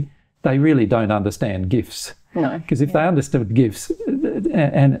angry. They really don't understand gifts. No. Because if they understood gifts,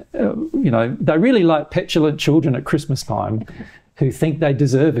 they're really like petulant children at Christmas time who think they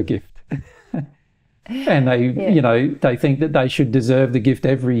deserve a gift. And they think that they should deserve the gift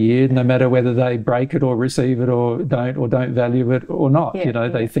every year, no matter whether they break it or receive it or don't value it or not.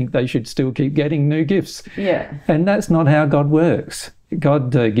 They think they should still keep getting new gifts. Yeah. And that's not how God works.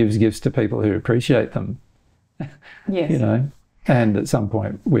 God gives gifts to people who appreciate them. Yes. And at some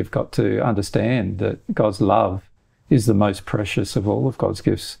point we've got to understand that God's love is the most precious of all of God's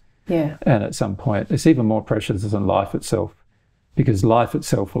gifts. Yeah. And at some point it's even more precious than life itself. Because life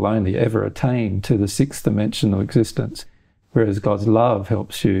itself will only ever attain to the sixth dimensional existence, whereas God's love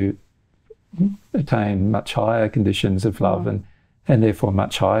helps you attain much higher conditions of love and therefore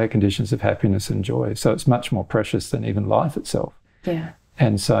much higher conditions of happiness and joy. So it's much more precious than even life itself. Yeah.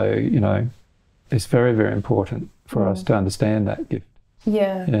 And so, it's very, very important for us to understand that gift.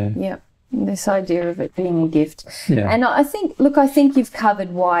 Yeah. This idea of it being a gift. Yeah. And I think you've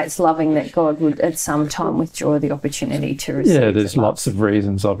covered why it's loving that God would at some time withdraw the opportunity to receive. Yeah, there's lots of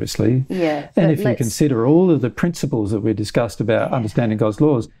reasons, obviously. Yeah. And if you consider all of the principles that we discussed about understanding God's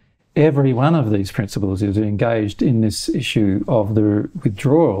laws, every one of these principles is engaged in this issue of the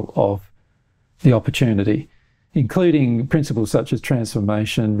withdrawal of the opportunity, including principles such as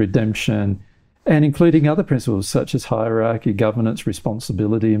transformation, redemption, and including other principles such as hierarchy, governance,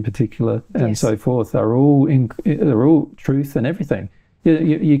 responsibility in particular, and so forth. They're all truth and everything.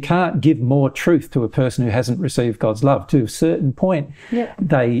 You can't give more truth to a person who hasn't received God's love. To a certain point,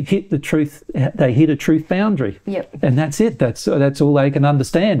 they hit the truth. They hit a truth boundary, and that's it. That's all they can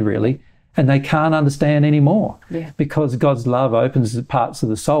understand, really, and they can't understand anymore because God's love opens the parts of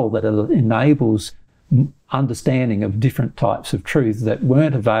the soul that enables understanding of different types of truth that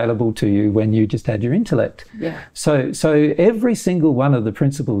weren't available to you when you just had your intellect. So every single one of the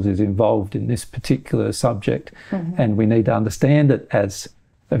principles is involved in this particular subject, and we need to understand it as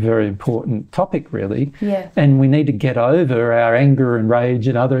a very important topic, really. And we need to get over our anger and rage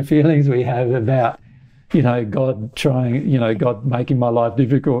and other feelings we have about God making my life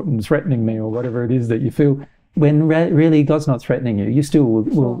difficult and threatening me or whatever it is that you feel. When really God's not threatening you. You still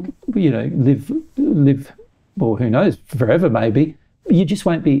will live, or who knows, forever maybe. You just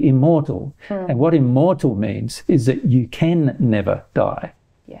won't be immortal. And what immortal means is that you can never die.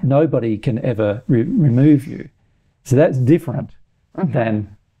 Nobody can ever remove you. So that's different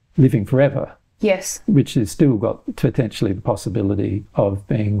than living forever. Yes. Which has still got potentially the possibility of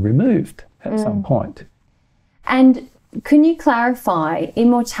being removed at some point. And can you clarify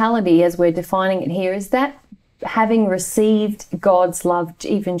immortality as we're defining it here? Is that having received God's love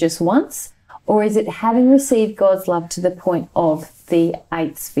even just once, or is it having received God's love to the point of the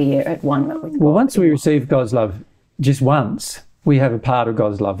eighth sphere at one with God? Well, once we receive God's love just once, we have a part of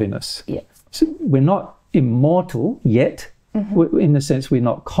God's love in us. Yeah. So we're not immortal yet, in the sense we're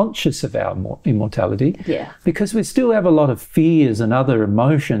not conscious of our immortality, Yeah. because we still have a lot of fears and other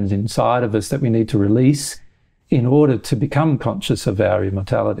emotions inside of us that we need to release in order to become conscious of our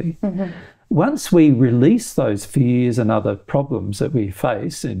immortality. Once we release those fears and other problems that we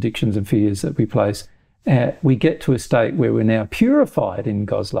face, addictions and fears that we place, we get to a state where we're now purified in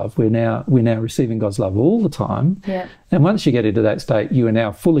God's love. We're now receiving God's love all the time. Yeah. And once you get into that state, you are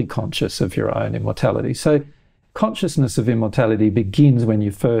now fully conscious of your own immortality. So consciousness of immortality begins when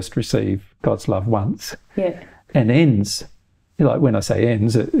you first receive God's love once, Yeah. and ends, like when I say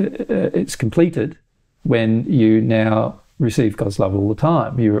ends, it's completed when you now receive God's love all the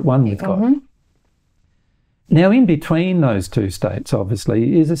time. You're at one with God. Now, in between those two states,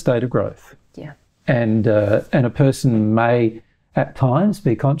 obviously, is a state of growth. Yeah. And a person may at times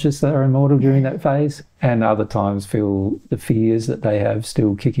be conscious they are immortal during that phase, and other times feel the fears that they have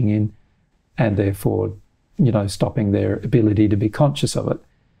still kicking in, and therefore, stopping their ability to be conscious of it.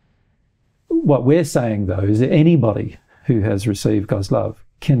 What we're saying, though, is that anybody who has received God's love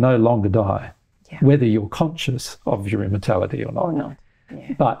can no longer die, whether you're conscious of your immortality or not. Or not.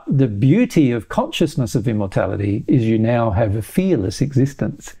 Yeah. But the beauty of consciousness of immortality is you now have a fearless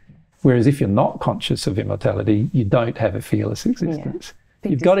existence. Whereas if you're not conscious of immortality, you don't have a fearless existence.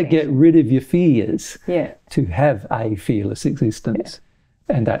 Big You've got to get rid of your fears Yeah. to have a fearless existence.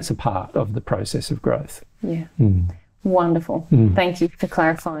 And that's a part of the process of growth. Yeah. Wonderful. Thank you for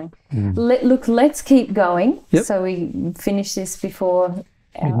clarifying. Let's keep going. Yep. So we finish this before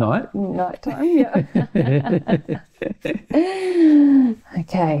Midnight. night time. Yeah.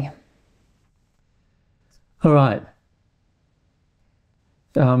 Okay. All right.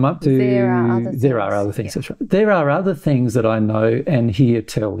 Up to There are other things. Yeah. That's right. There are other things that I know and here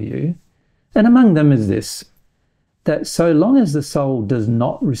tell you, and among them is this: that so long as the soul does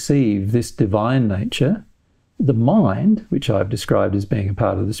not receive this divine nature, the mind, which I've described as being a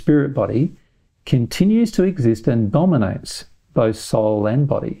part of the spirit body, continues to exist and dominates both soul and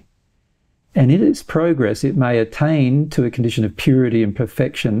body. And in its progress, it may attain to a condition of purity and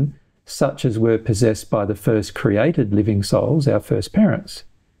perfection, such as were possessed by the first created living souls, our first parents.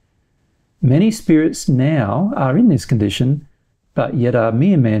 Many spirits now are in this condition, but yet are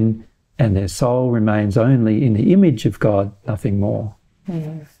mere men, and their soul remains only in the image of God, nothing more.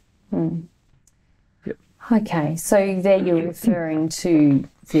 Yep. Okay. So there you're referring to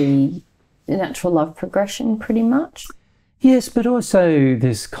the natural love progression pretty much. Yes, but also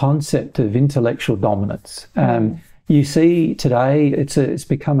this concept of intellectual dominance. You see today it's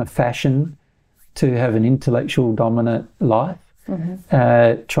become a fashion to have an intellectual dominant life,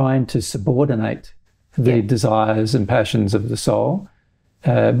 trying to subordinate the desires and passions of the soul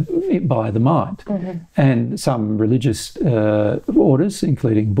by the mind. And some religious orders,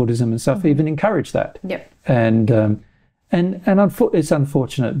 including Buddhism and stuff, even encourage that. Yep. And it's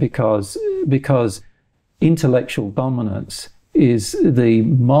unfortunate because intellectual dominance is the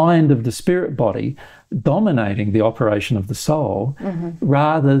mind of the spirit body dominating the operation of the soul,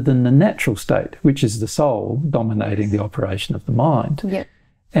 rather than the natural state, which is the soul dominating the operation of the mind. Yep.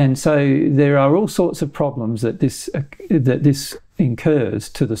 And so there are all sorts of problems that this incurs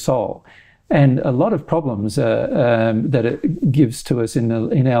to the soul, and a lot of problems that it gives to us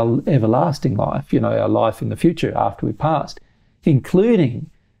in our everlasting life, our life in the future after we've passed, including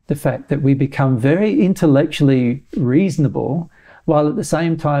the fact that we become very intellectually reasonable while at the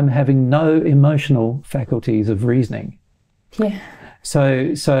same time having no emotional faculties of reasoning. Yeah.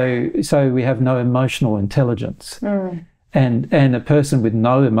 So we have no emotional intelligence. And a person with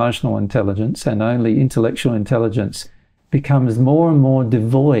no emotional intelligence and only intellectual intelligence becomes more and more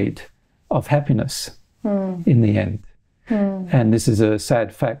devoid of happiness in the end. And this is a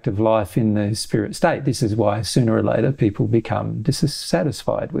sad fact of life in the spirit state. This is why sooner or later people become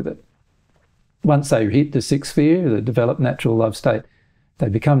dissatisfied with it. Once they hit the sixth sphere, the developed natural love state, they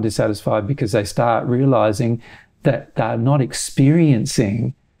become dissatisfied because they start realizing that they're not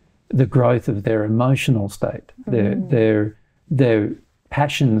experiencing the growth of their emotional state, their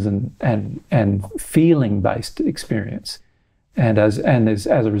passions and feeling-based experience. And as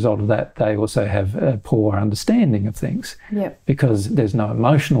a result of that, they also have a poor understanding of things. Yep. Because there's no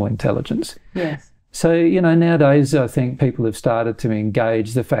emotional intelligence. Yes. So, nowadays I think people have started to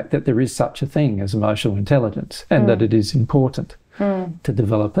engage the fact that there is such a thing as emotional intelligence, and that it is important to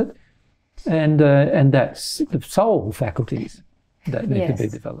develop it. And that's the soul faculties that need to be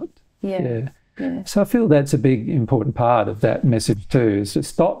developed. Yeah. So I feel that's a big important part of that message too, is to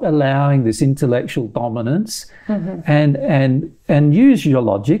stop allowing this intellectual dominance and use your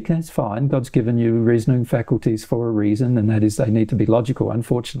logic. That's fine. God's given you reasoning faculties for a reason, and that is they need to be logical.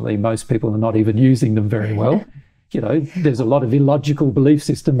 Unfortunately, most people are not even using them very well. there's a lot of illogical belief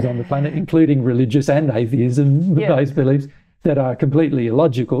systems on the planet, including religious and atheism-based beliefs that are completely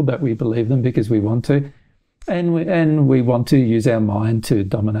illogical, but we believe them because we want to. And we want to use our mind to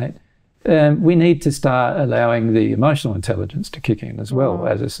dominate. We need to start allowing the emotional intelligence to kick in as well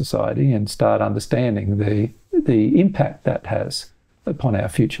as a society, and start understanding the impact that has upon our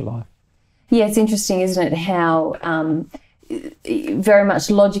future life. Yeah, it's interesting, isn't it, how very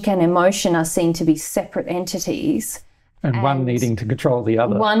much logic and emotion are seen to be separate entities. And one needing to control the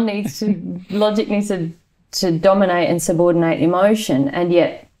other. Logic needs to dominate and subordinate emotion, and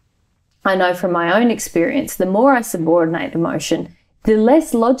yet I know from my own experience, the more I subordinate emotion, the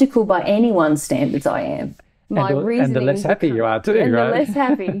less logical by anyone's standards I am. And the less happy you are too, right? And the less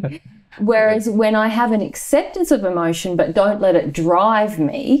happy. Whereas when I have an acceptance of emotion but don't let it drive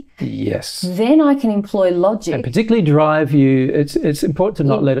me, then I can employ logic. And particularly drive you, it's important to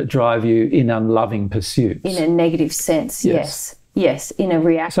not let it drive you in unloving pursuits. In a negative sense, yes. Yes, in a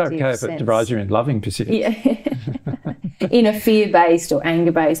reactive sense. It's okay if it drives you in loving pursuits. Yeah. In a fear-based or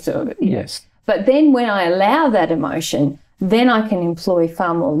anger-based. Yes. But then when I allow that emotion, then I can employ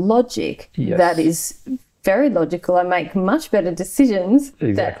far more logic. That is very logical. I make much better decisions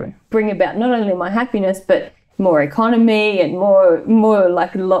that bring about not only my happiness, but more economy and more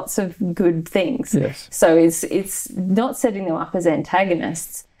like lots of good things. Yes. So it's not setting them up as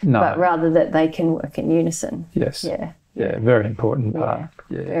antagonists, but rather that they can work in unison. Yes. Yeah. Yeah, very important part.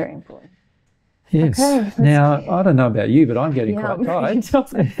 Yeah. Very important. Yes. Okay, now, I don't know about you, but I'm getting quite tired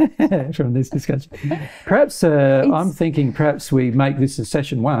from this discussion. Perhaps I'm thinking perhaps we make this a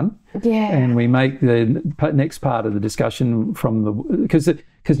session 1, and we make the next part of the discussion from the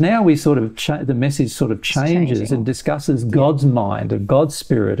because now we sort of the message sort of changes and discusses God's mind and God's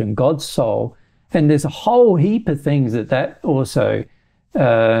spirit and God's soul, and there's a whole heap of things that also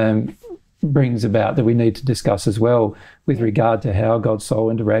brings about that we need to discuss as well with regard to how God's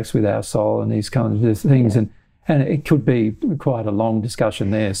soul interacts with our soul and these kinds of things. And it could be quite a long discussion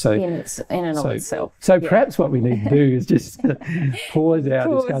there. So in and of itself. So perhaps what we need to do is just pause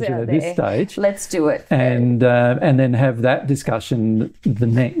our discussion at this stage. Let's do it. And then have that discussion, the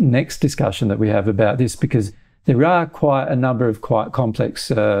next discussion that we have about this, because there are quite a number of quite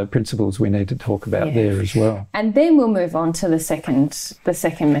complex principles we need to talk about there as well. And then we'll move on to the second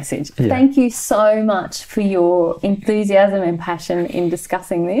message. Yeah. Thank you so much for your enthusiasm and passion in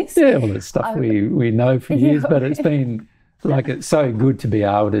discussing this. Yeah, well, it's stuff we know for years, but it's been it's so good to be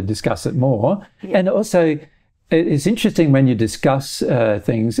able to discuss it more. Yeah. And also, it's interesting when you discuss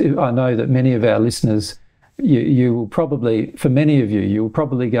things. I know that many of our listeners, you will probably, for many of you, you'll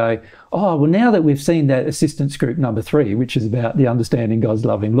probably go, oh, well, now that we've seen that assistance group number 3, which is about the understanding God's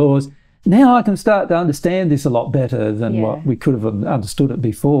loving laws, now I can start to understand this a lot better than what we could have understood it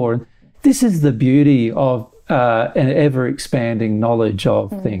before. And this is the beauty of an ever-expanding knowledge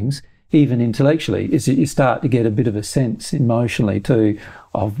of things, even intellectually, is that you start to get a bit of a sense emotionally too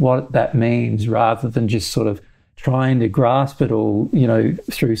of what that means, rather than just sort of trying to grasp it all,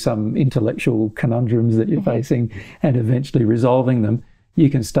 through some intellectual conundrums that you're facing and eventually resolving them. You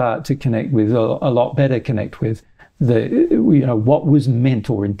can start to connect with, a lot better connect with what was meant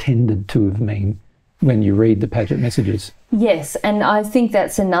or intended to have mean when you read the Padgett messages. Yes, and I think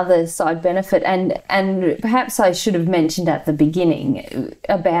that's another side benefit, and perhaps I should have mentioned at the beginning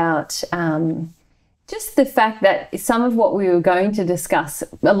about just the fact that some of what we were going to discuss,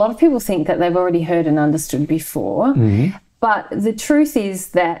 a lot of people think that they've already heard and understood before. But the truth is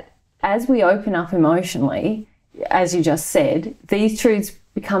that as we open up emotionally, as you just said, these truths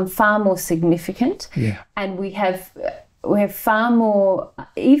become far more significant. And we have far more,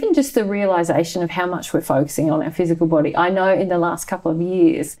 even just the realization of how much we're focusing on our physical body. I know in the last couple of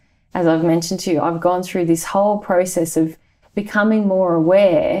years, as I've mentioned to you, I've gone through this whole process of becoming more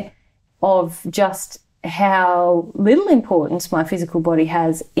aware of just how little importance my physical body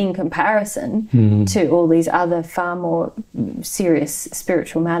has in comparison to all these other far more serious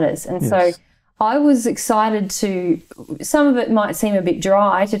spiritual matters. And so I was excited some of it might seem a bit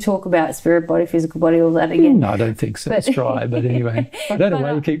dry to talk about spirit body, physical body, all that again. No, I don't think so. It's dry, but anyway, I don't know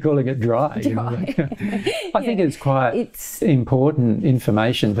why you keep calling it dry. I think it's important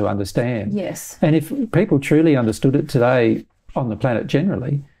information to understand. Yes. And if people truly understood it today on the planet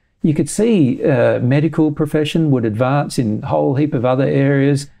generally, you could see medical profession would advance in a whole heap of other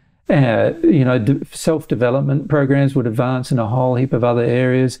areas. Self-development programs would advance in a whole heap of other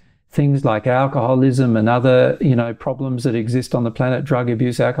areas. Things like alcoholism and other, problems that exist on the planet, drug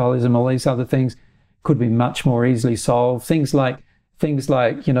abuse, alcoholism, all these other things could be much more easily solved. Things like things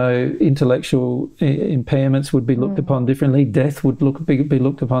like, you know, intellectual impairments would be looked upon differently. Death would be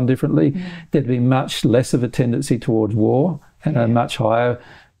looked upon differently. There'd be much less of a tendency towards war and a much higher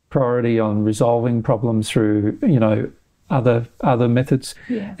priority on resolving problems through, you know, other methods.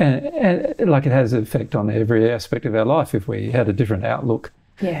 And like it has an effect on every aspect of our life if we had a different outlook.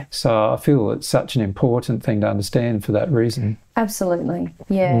 So I feel it's such an important thing to understand for that reason. Absolutely.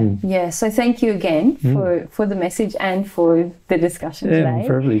 Yeah. So thank you again for the message and for the discussion today.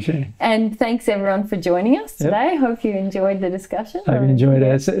 Privilege, And thanks everyone for joining us today. Hope you enjoyed the discussion. Hope you enjoyed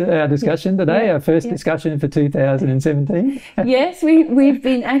our discussion today, our first discussion for 2017. Yes, we've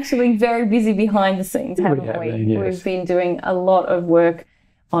been actually very busy behind the scenes, haven't we? Yes. We've been doing a lot of work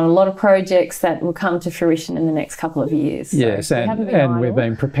on a lot of projects that will come to fruition in the next couple of years. Yes, and we've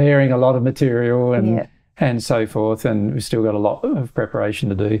been preparing a lot of material and so forth, and we've still got a lot of preparation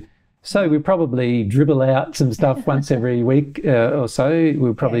to do. So we probably dribble out some stuff once every week or so.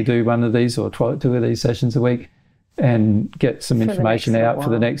 We'll probably do one of these or 2 of these sessions a week and get some information out for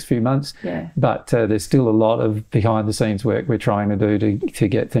the next few months. But there's still a lot of behind-the-scenes work we're trying to do to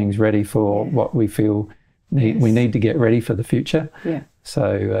get things ready for what we feel we need to get ready for the future.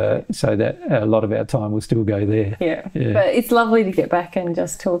 So that a lot of our time will still go there. But it's lovely to get back and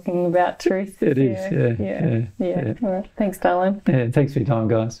just talking about truth. It is. All right. Thanks, darling. Thanks for your time,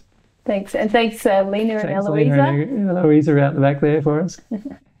 guys. Thanks. And thanks, Lena and Eloisa. Lena and Eloisa out the back there for us.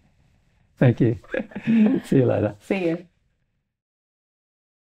 Thank you. See you later. See you.